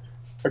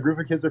 a group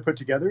of kids are put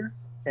together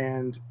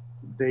and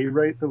they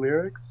write the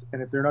lyrics,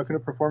 and if they're not going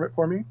to perform it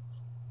for me,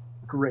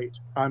 great,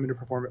 I'm going to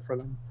perform it for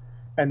them.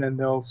 And then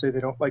they'll say they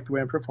don't like the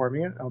way I'm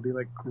performing it. I'll be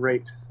like,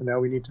 great, so now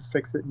we need to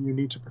fix it and you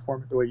need to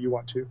perform it the way you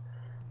want to.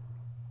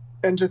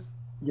 And just,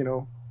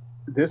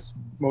 this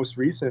most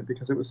recent,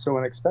 because it was so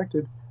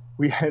unexpected,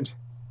 we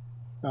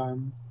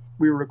were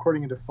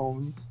recording into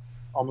phones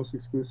almost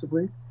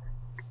exclusively.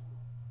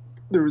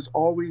 There was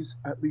always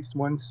at least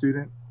one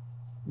student,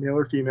 male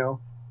or female,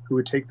 who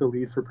would take the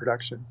lead for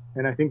production.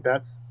 And I think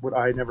that's what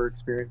I never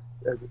experienced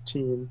as a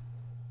teen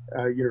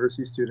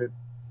university student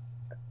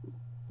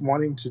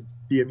wanting to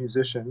be a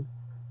musician,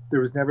 there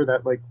was never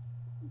that like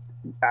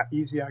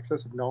easy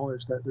access of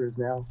knowledge that there is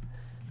now.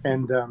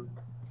 And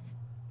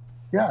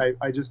I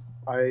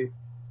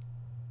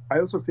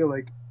also feel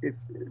like if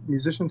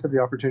musicians have the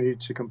opportunity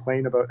to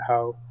complain about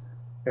how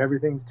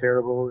everything's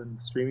terrible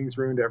and streaming's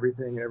ruined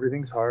everything and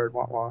everything's hard,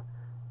 wah wah,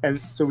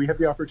 and so we have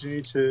the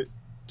opportunity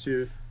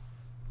to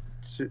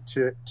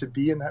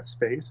be in that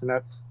space, and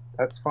that's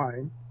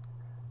fine,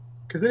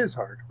 because it is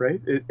hard,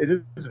 right?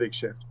 It is a big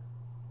shift,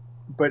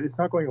 but it's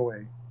not going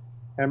away,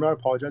 and I'm not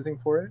apologizing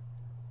for it,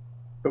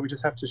 but we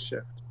just have to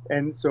shift.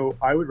 And so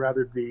I would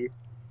rather be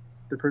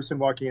the person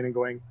walking in and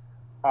going,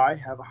 I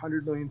have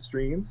 100 million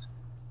streams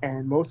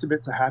and most of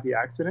it's a happy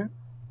accident,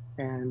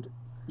 and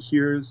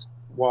here's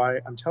why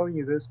I'm telling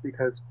you this,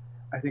 because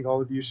I think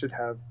all of you should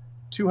have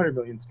 200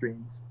 million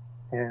streams,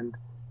 and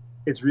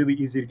it's really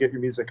easy to get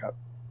your music up.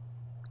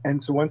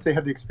 And so once they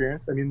have the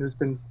experience, I mean, there's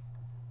been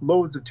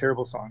loads of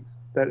terrible songs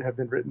that have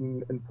been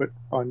written and put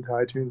onto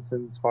iTunes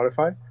and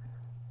Spotify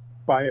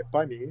by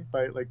me,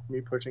 by like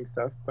me pushing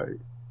stuff, by,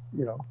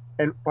 you know,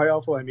 and by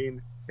awful, I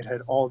mean, it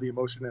had all the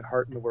emotion and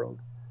heart in the world,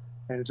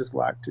 and it just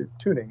lacked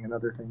tuning and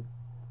other things.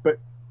 But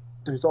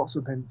there's also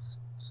been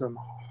some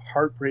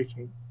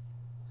heartbreaking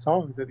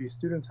songs that these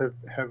students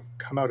have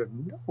come out of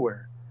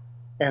nowhere.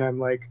 And I'm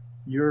like,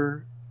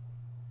 you're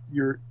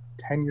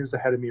 10 years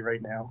ahead of me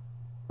right now.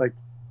 Like,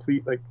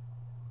 please, like,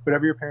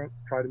 whatever your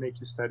parents try to make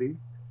you study,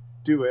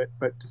 do it,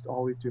 but just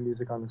always do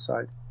music on the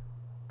side.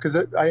 Because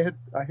I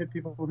had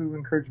people who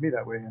encouraged me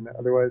that way, and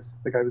otherwise,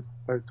 like, I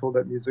was told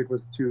that music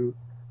was too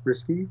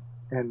risky,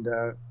 and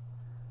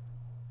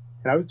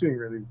I was doing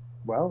really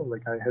well.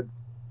 Like, I had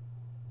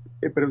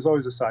it, but it was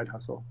always a side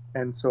hustle.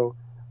 And so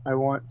I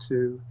want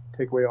to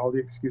take away all the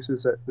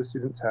excuses that the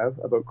students have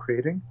about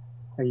creating,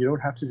 and you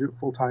don't have to do it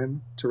full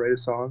time to write a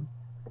song.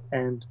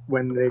 And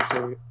when they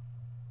say,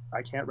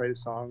 I can't write a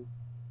song,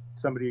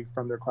 somebody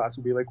from their class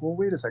will be like, well,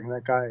 wait a second,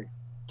 that guy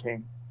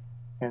came.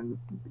 And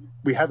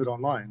we have it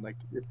online, like,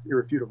 it's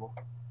irrefutable.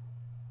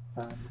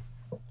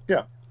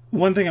 Yeah.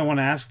 One thing I want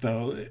to ask,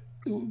 though,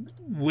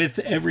 with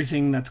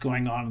everything that's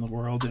going on in the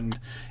world, and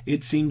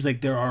it seems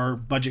like there are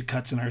budget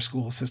cuts in our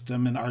school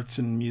system, and arts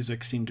and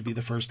music seem to be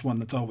the first one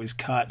that's always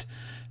cut.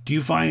 Do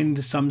you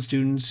find some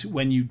students,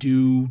 when you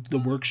do the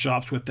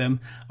workshops with them,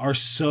 are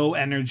so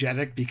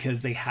energetic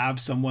because they have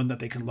someone that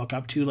they can look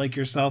up to, like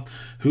yourself,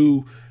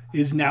 who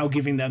is now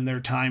giving them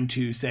their time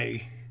to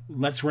say,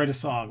 let's write a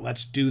song,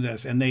 let's do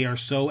this, and they are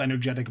so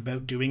energetic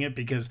about doing it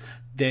because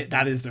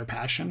that is their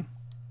passion?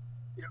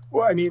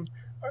 Well, I mean,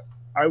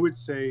 I would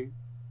say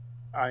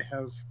I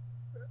have,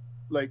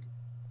 like,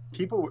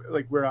 people,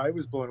 like, where I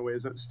was blown away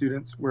is that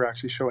students were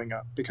actually showing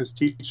up, because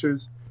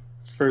teachers,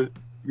 for,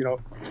 you know,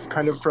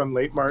 kind of from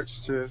late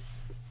March to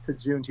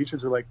June,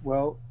 teachers were like,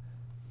 well,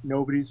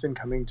 nobody's been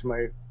coming to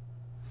my,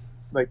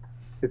 like,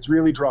 it's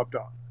really dropped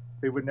off.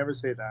 They would never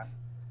say that.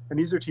 And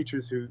these are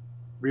teachers who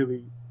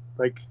really,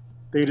 like,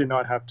 they did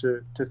not have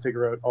to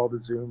figure out all the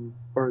Zoom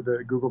or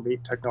the Google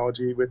Meet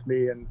technology with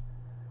me, and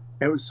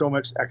it was so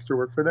much extra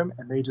work for them,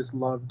 and they just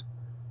loved,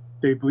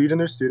 they believed in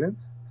their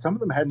students. Some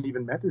of them hadn't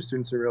even met their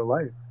students in real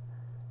life.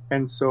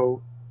 And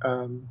so,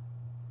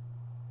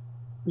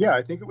 yeah,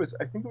 I think it was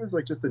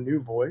like just a new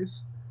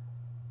voice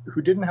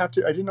who didn't have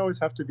to, I didn't always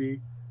have to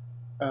be,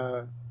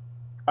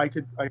 I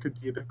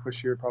could be a bit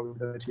pushier probably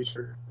than a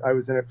teacher. I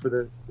was in it for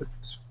the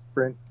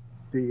sprint,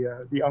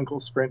 the uncle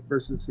sprint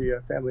versus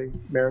the family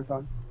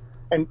marathon.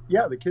 And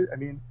yeah, the kid, I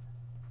mean,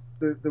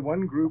 the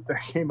one group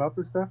that came up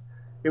with stuff,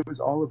 it was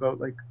all about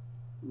like,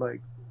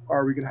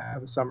 are we going to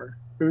have a summer?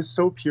 It was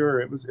so pure.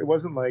 It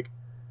wasn't like,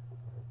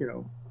 you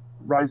know,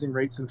 rising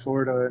rates in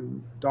Florida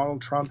and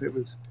Donald Trump. It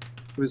was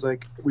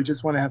like, we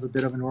just want to have a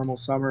bit of a normal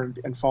summer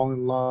and fall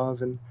in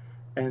love, and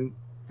you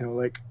know,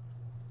 like,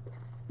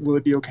 will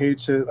it be okay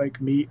to like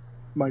meet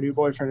my new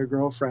boyfriend or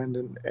girlfriend,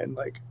 and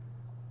like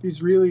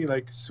these really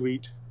like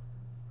sweet,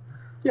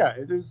 yeah,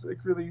 there's like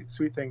really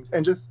sweet things.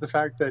 And just the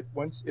fact that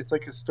once it's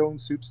like a Stone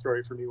Soup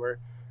story for me, where,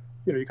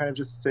 you know, you kind of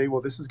just say,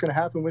 well, this is going to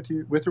happen with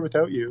you, with or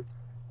without you.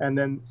 And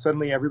then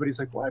suddenly everybody's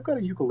like, well, I've got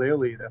a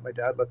ukulele that my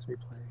dad lets me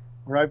play.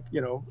 Or I've,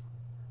 you know,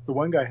 the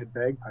one guy had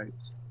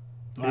bagpipes.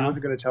 Wow. He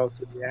wasn't going to tell us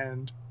at the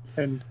end.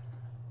 And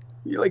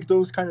like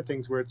those kind of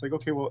things where it's like,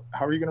 okay, well,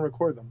 how are you going to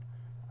record them?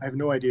 I have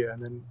no idea.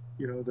 And then,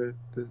 you know,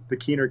 the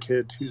Keener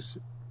kid who's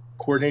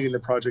coordinating the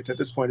project at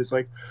this point is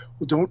like,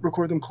 well, don't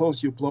record them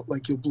close. You'll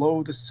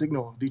blow the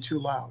signal. It'll be too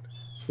loud,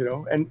 you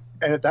know? And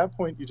at that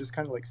point you just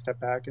kind of like step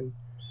back and,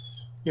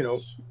 you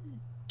know,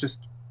 just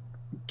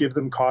give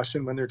them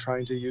caution when they're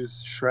trying to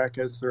use Shrek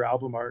as their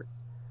album art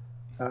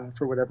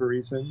for whatever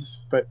reason.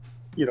 But,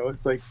 you know,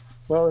 it's like,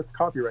 well, it's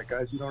copyright,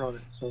 guys. You don't own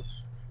it. So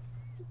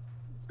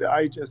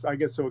I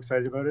get so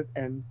excited about it.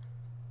 And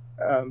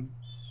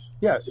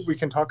yeah, we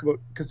can talk about,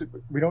 because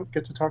we don't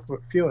get to talk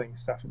about feeling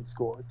stuff in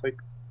school. It's like,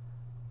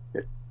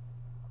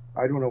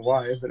 I don't know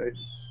why, but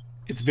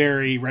it's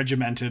very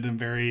regimented and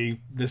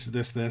very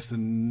this,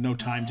 and no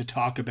time to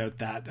talk about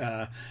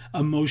that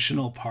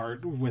emotional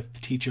part with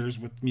teachers,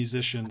 with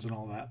musicians and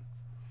all that.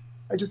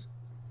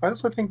 I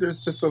also think there's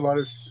just a lot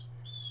of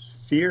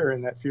fear,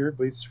 and that fear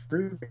bleeds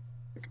through.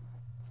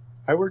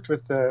 I worked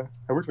with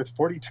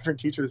 40 different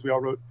teachers. We all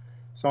wrote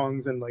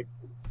songs and like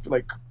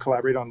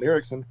collaborate on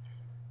lyrics, and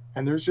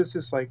there's just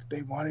this, like,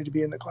 they wanted to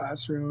be in the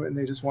classroom and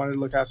they just wanted to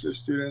look after their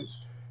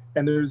students.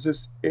 And there's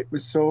this, it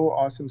was so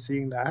awesome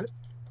seeing that.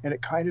 And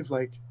it kind of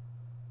like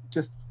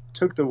just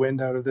took the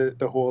wind out of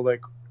the whole,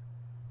 like,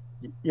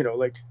 you know,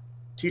 like,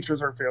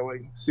 teachers are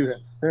failing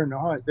students. They're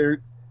not.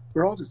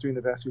 We're all just doing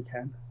the best we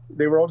can.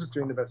 They were all just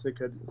doing the best they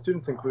could,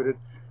 students included.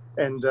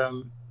 And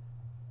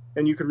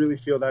you could really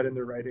feel that in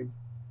their writing.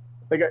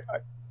 Like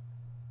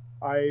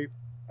I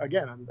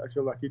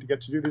feel lucky to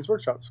get to do these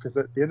workshops, because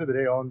at the end of the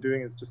day, all I'm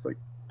doing is just like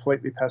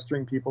politely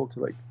pestering people to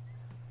like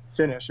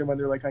finish. And when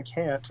they're like, I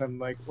can't, I'm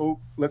like, oh,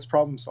 let's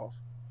problem solve.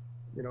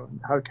 You know,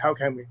 how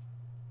can we?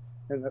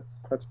 And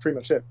that's pretty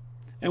much it.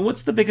 And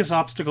what's the biggest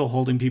obstacle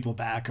holding people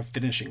back of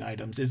finishing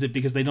items? Is it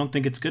because they don't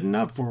think it's good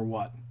enough, or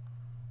what?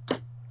 I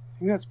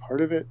think that's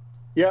part of it.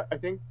 Yeah, I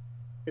think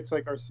it's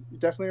like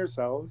definitely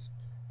ourselves,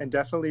 and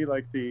definitely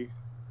like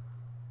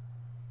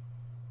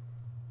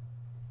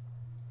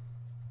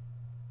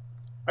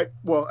I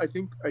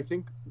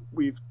think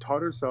we've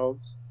taught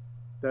ourselves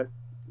that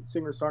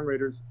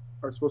singer-songwriters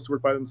are supposed to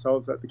work by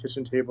themselves at the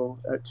kitchen table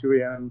at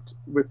 2 a.m.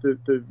 with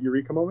the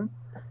eureka moment,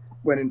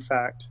 when in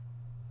fact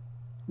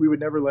we would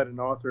never let an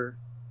author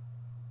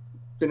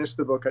finish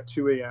the book at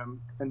 2 a.m.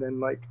 and then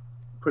like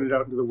put it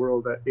out into the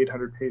world at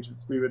 800 pages.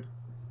 We would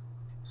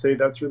say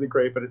that's really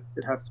great, but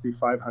it has to be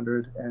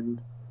 500,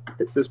 and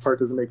this part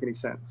doesn't make any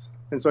sense.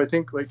 And so I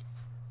think like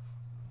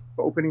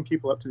opening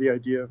people up to the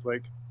idea of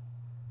like,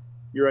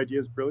 your idea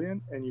is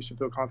brilliant and you should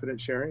feel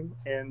confident sharing,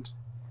 and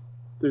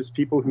there's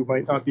people who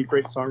might not be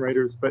great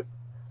songwriters, but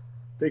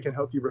they can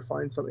help you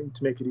refine something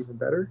to make it even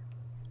better,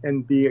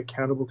 and be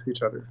accountable to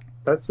each other.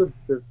 That's if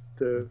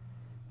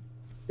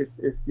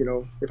you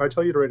know, if I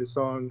tell you to write a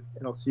song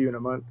and I'll see you in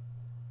a month,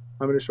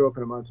 I'm going to show up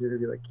in a month and you're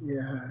going to be like,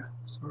 yeah,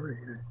 sorry,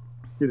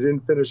 you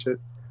didn't finish it.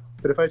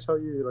 But if I tell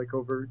you like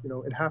over, you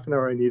know, in half an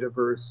hour I need a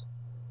verse,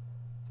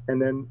 and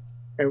then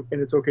and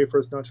it's okay for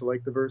us not to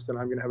like the verse, and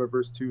I'm going to have a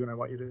verse too, and I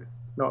want you to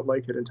not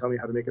like it and tell me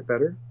how to make it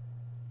better.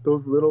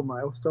 Those little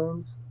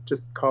milestones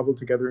just cobbled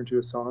together into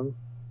a song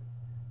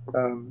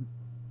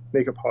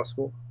make it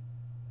possible.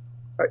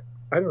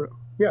 I don't know.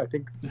 Yeah, I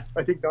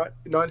think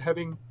not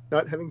having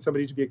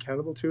somebody to be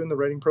accountable to in the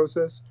writing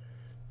process,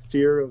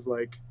 fear of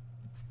like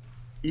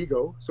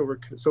ego, so we're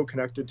so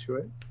connected to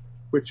it,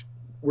 which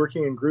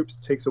working in groups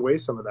takes away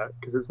some of that,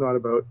 because it's not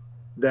about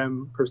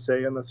them per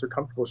se unless they're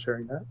comfortable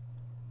sharing that.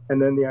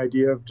 And then the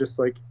idea of just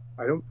like,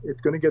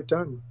 it's going to get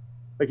done.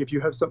 Like if you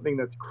have something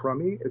that's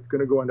crummy, it's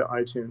going to go onto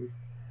iTunes,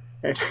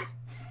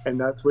 and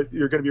that's what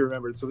you're going to be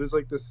remembered. So there's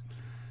like this,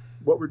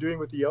 what we're doing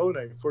with the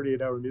Yellowknife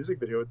 48-hour music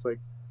video. It's like,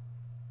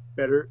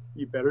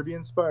 you better be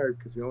inspired,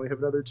 because we only have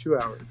another 2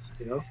 hours,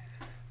 you know?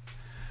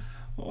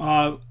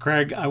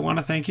 Craig, I want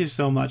to thank you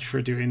so much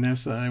for doing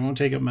this. I won't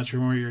take up much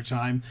more of your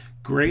time.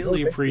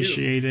 Greatly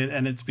appreciate it,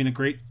 and it's been a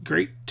great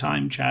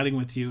time chatting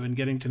with you and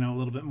getting to know a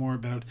little bit more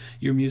about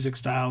your music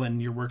style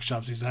and your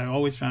workshops, because I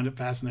always found it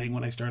fascinating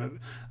when I started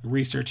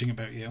researching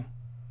about you.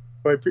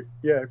 Well,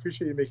 I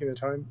appreciate you making the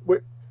time.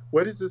 What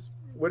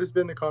has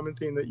been the common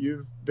theme that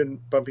you've been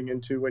bumping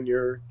into when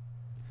you're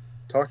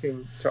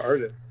talking to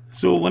artists?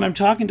 So when I'm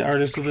talking to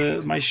artists,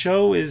 my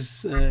show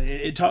is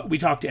we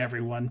talk to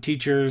everyone,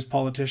 teachers,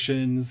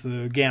 politicians,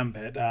 the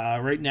gambit.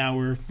 Right now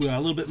we're a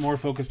little bit more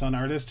focused on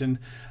artists, and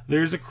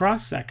there's a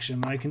cross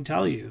section. I can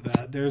tell you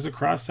that there's a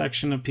cross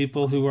section of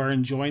people who are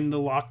enjoying the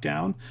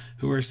lockdown,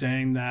 who are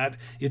saying that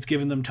it's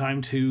given them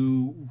time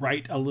to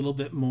write a little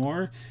bit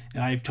more.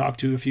 I've talked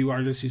to a few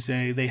artists who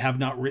say they have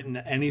not written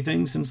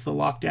anything since the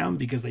lockdown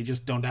because they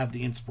just don't have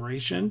the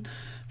inspiration,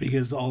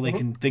 because all they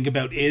can think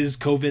about is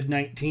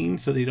COVID-19,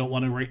 so they don't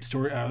want to write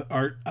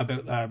art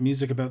about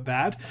music about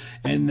that.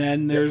 And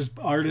then there's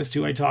artists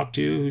who I talk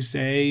to who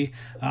say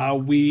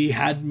we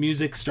had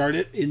music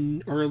started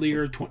in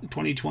earlier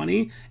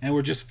 2020, and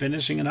we're just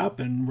finishing it up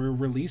and we're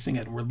releasing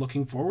it and we're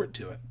looking forward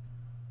to it.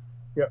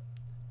 Yeah.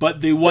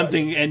 But the one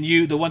thing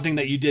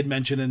that you did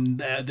mention,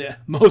 and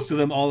most of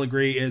them all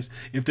agree, is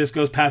if this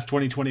goes past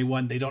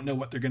 2021, they don't know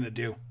what they're going to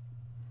do.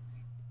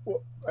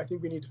 Well, I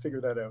think we need to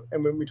figure that out.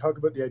 And when we talk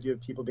about the idea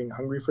of people being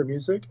hungry for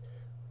music,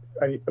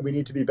 we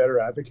need to be better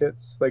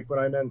advocates. Like when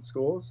I'm in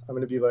schools, I'm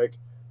going to be like,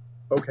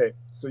 okay,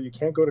 so you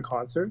can't go to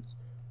concerts,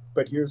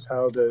 but here's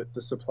how the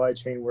supply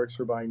chain works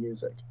for buying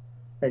music.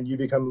 And you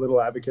become little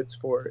advocates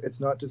for it.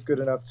 It's not just good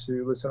enough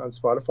to listen on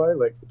Spotify.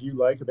 Like if you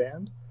like a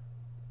band,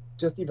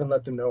 just even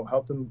let them know,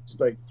 help them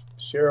like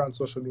share on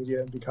social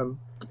media and become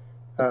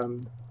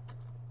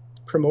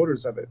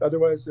promoters of it.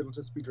 Otherwise, it'll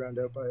just be drowned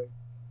out by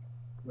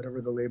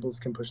whatever the labels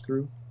can push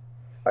through.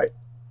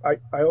 I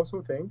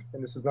also think,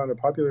 and this is not a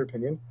popular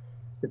opinion,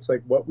 it's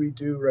like what we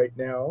do right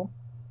now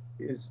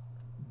is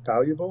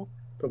valuable,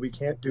 but we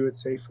can't do it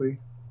safely.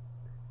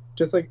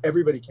 Just like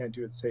everybody can't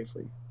do it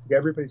safely. Like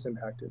everybody's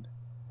impacted,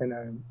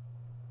 and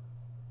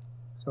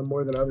some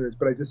more than others.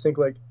 But I just think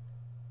like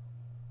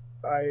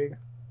I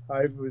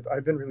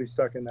I've been really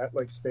stuck in that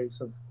like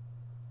space of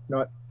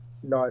not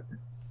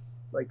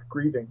like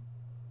grieving,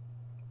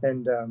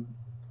 and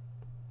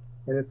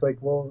it's like,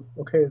 well,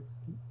 okay,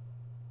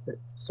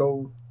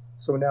 so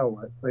now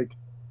what? Like,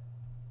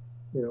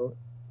 you know,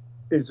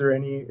 is there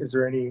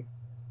any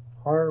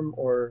harm,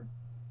 or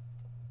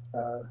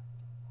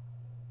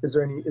is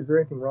there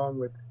anything wrong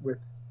with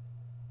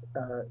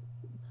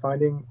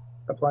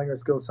applying our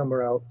skills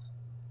somewhere else?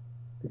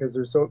 Because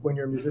when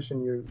you're a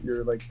musician,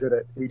 you're like good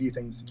at 80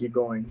 things to keep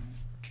going,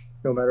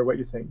 no matter what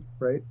you think,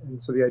 right? And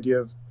so the idea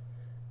of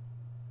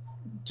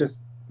just,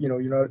 you know,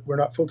 we're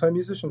not full-time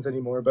musicians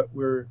anymore, but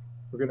we're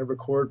going to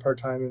record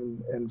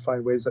part-time and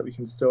find ways that we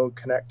can still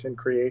connect and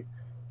create,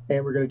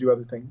 and we're going to do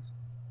other things.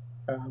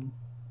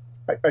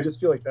 I just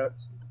feel like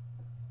that's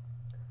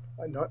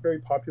a not very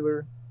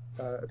popular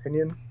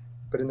opinion,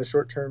 but in the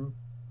short term,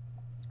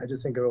 I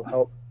just think it'll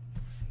help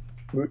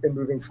in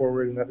moving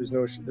forward, and that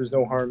there's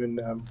no harm in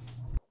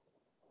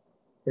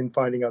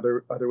finding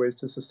other ways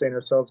to sustain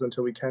ourselves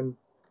until we can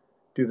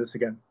do this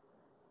again.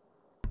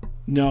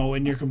 No,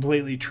 and you're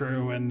completely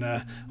true. And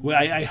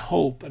I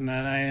hope, and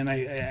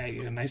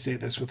I say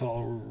this with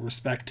all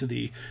respect to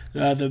the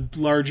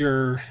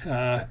larger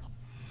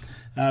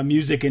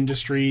music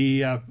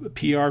industry,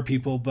 PR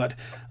people, but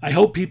I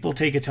hope people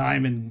take a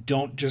time and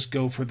don't just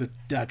go for the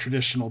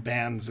traditional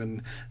bands,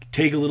 and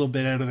take a little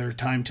bit out of their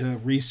time to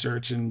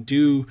research and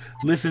do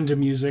listen to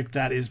music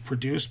that is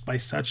produced by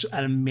such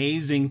an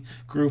amazing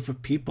group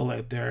of people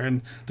out there.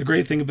 And the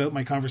great thing about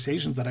my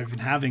conversations that I've been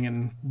having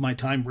in my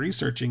time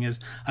researching is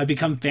I've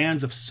become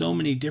fans of so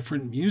many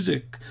different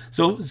music,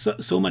 so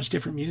much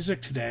different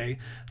music today,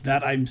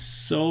 that I'm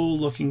so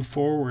looking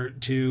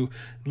forward to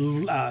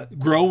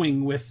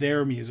growing with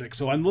their music.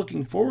 So I'm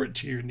looking forward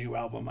to your new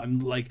album. I'm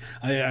like,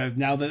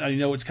 now that I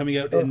know it's coming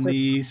out in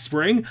the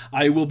spring,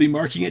 I will be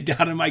marking it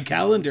down in my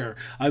calendar.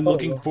 I'm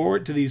looking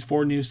forward to these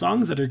 4 new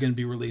songs that are going to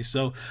be released.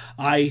 So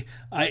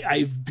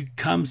I've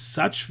become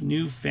such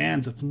new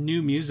fans of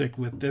new music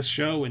with this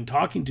show and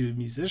talking to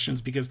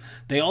musicians, because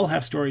they all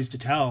have stories to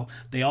tell.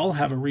 They all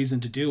have a reason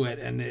to do it.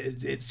 And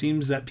it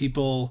seems that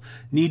people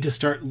need to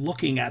start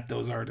looking at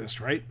those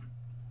artists, right?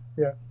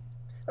 Yeah.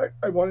 I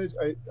know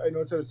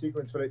it's out of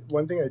sequence, but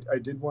one thing I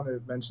did want to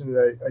mention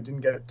that I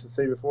didn't get to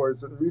say before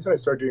is that the reason I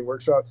started doing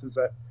workshops is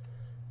that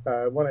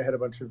one, I have a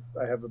bunch of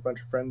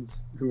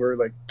friends who are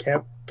like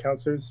camp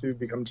counselors who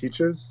become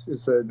teachers.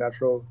 It's a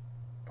natural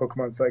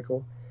Pokemon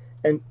cycle,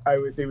 and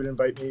they would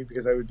invite me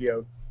because I would be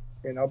out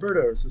in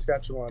Alberta or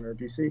Saskatchewan or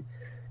BC,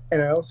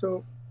 and I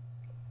also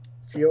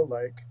feel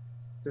like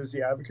there's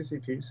the advocacy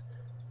piece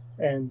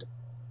and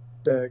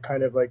the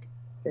kind of like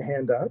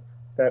hand up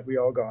that we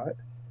all got,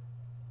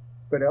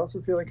 but I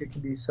also feel like it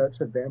can be such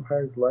a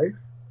vampire's life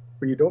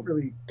where you don't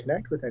really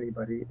connect with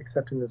anybody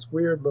except in this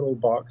weird little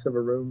box of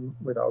a room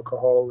with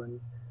alcohol, and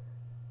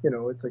you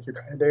know, it's like you're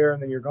kind of there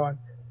and then you're gone.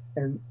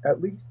 And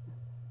at least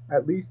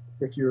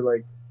if you're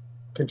like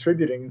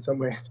contributing in some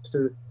way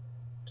to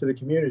the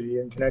community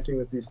and connecting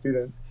with these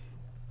students,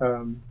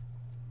 I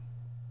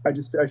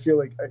feel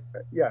like I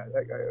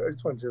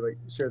just wanted to like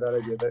share that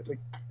idea that like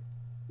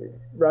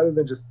rather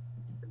than just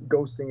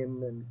ghosting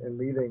and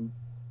leaving,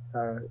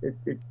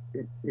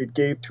 it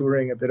gave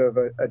touring a bit of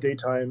a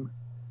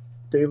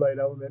daylight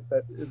element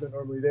that isn't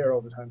normally there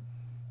all the time.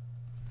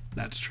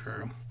 That's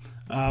true.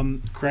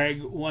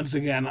 Craig, once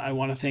again, I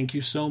want to thank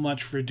you so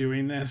much for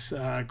doing this.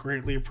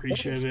 Greatly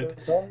appreciate it.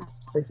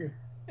 Thank you.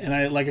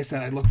 And like I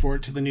said, I look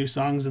forward to the new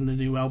songs and the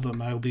new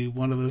album. I'll be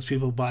one of those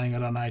people buying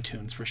it on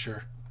iTunes for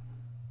sure.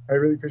 I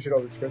really appreciate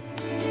all this, Chris.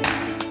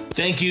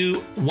 Thank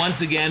you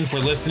once again for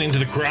listening to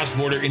the Cross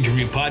Border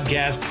Interview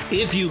Podcast.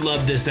 If you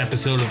loved this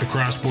episode of the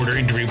Cross Border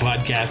Interview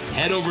Podcast,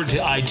 head over to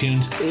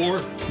iTunes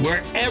or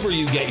wherever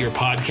you get your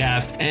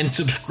podcast and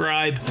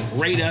subscribe,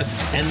 rate us,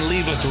 and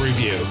leave us a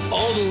review.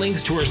 All the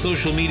links to our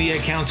social media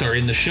accounts are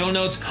in the show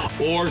notes,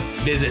 or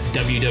visit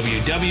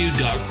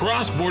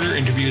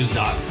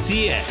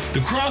www.crossborderinterviews.ca.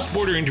 The Cross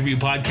Border Interview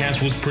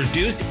Podcast was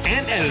produced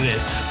and edited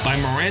by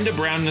Miranda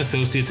Brown &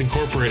 Associates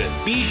Incorporated.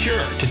 Be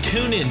sure to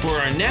tune in for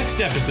our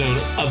next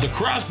episode of the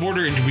Cross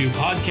Border Interview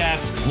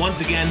Podcast.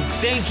 Once again,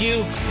 thank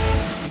you.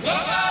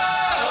 Bye-bye.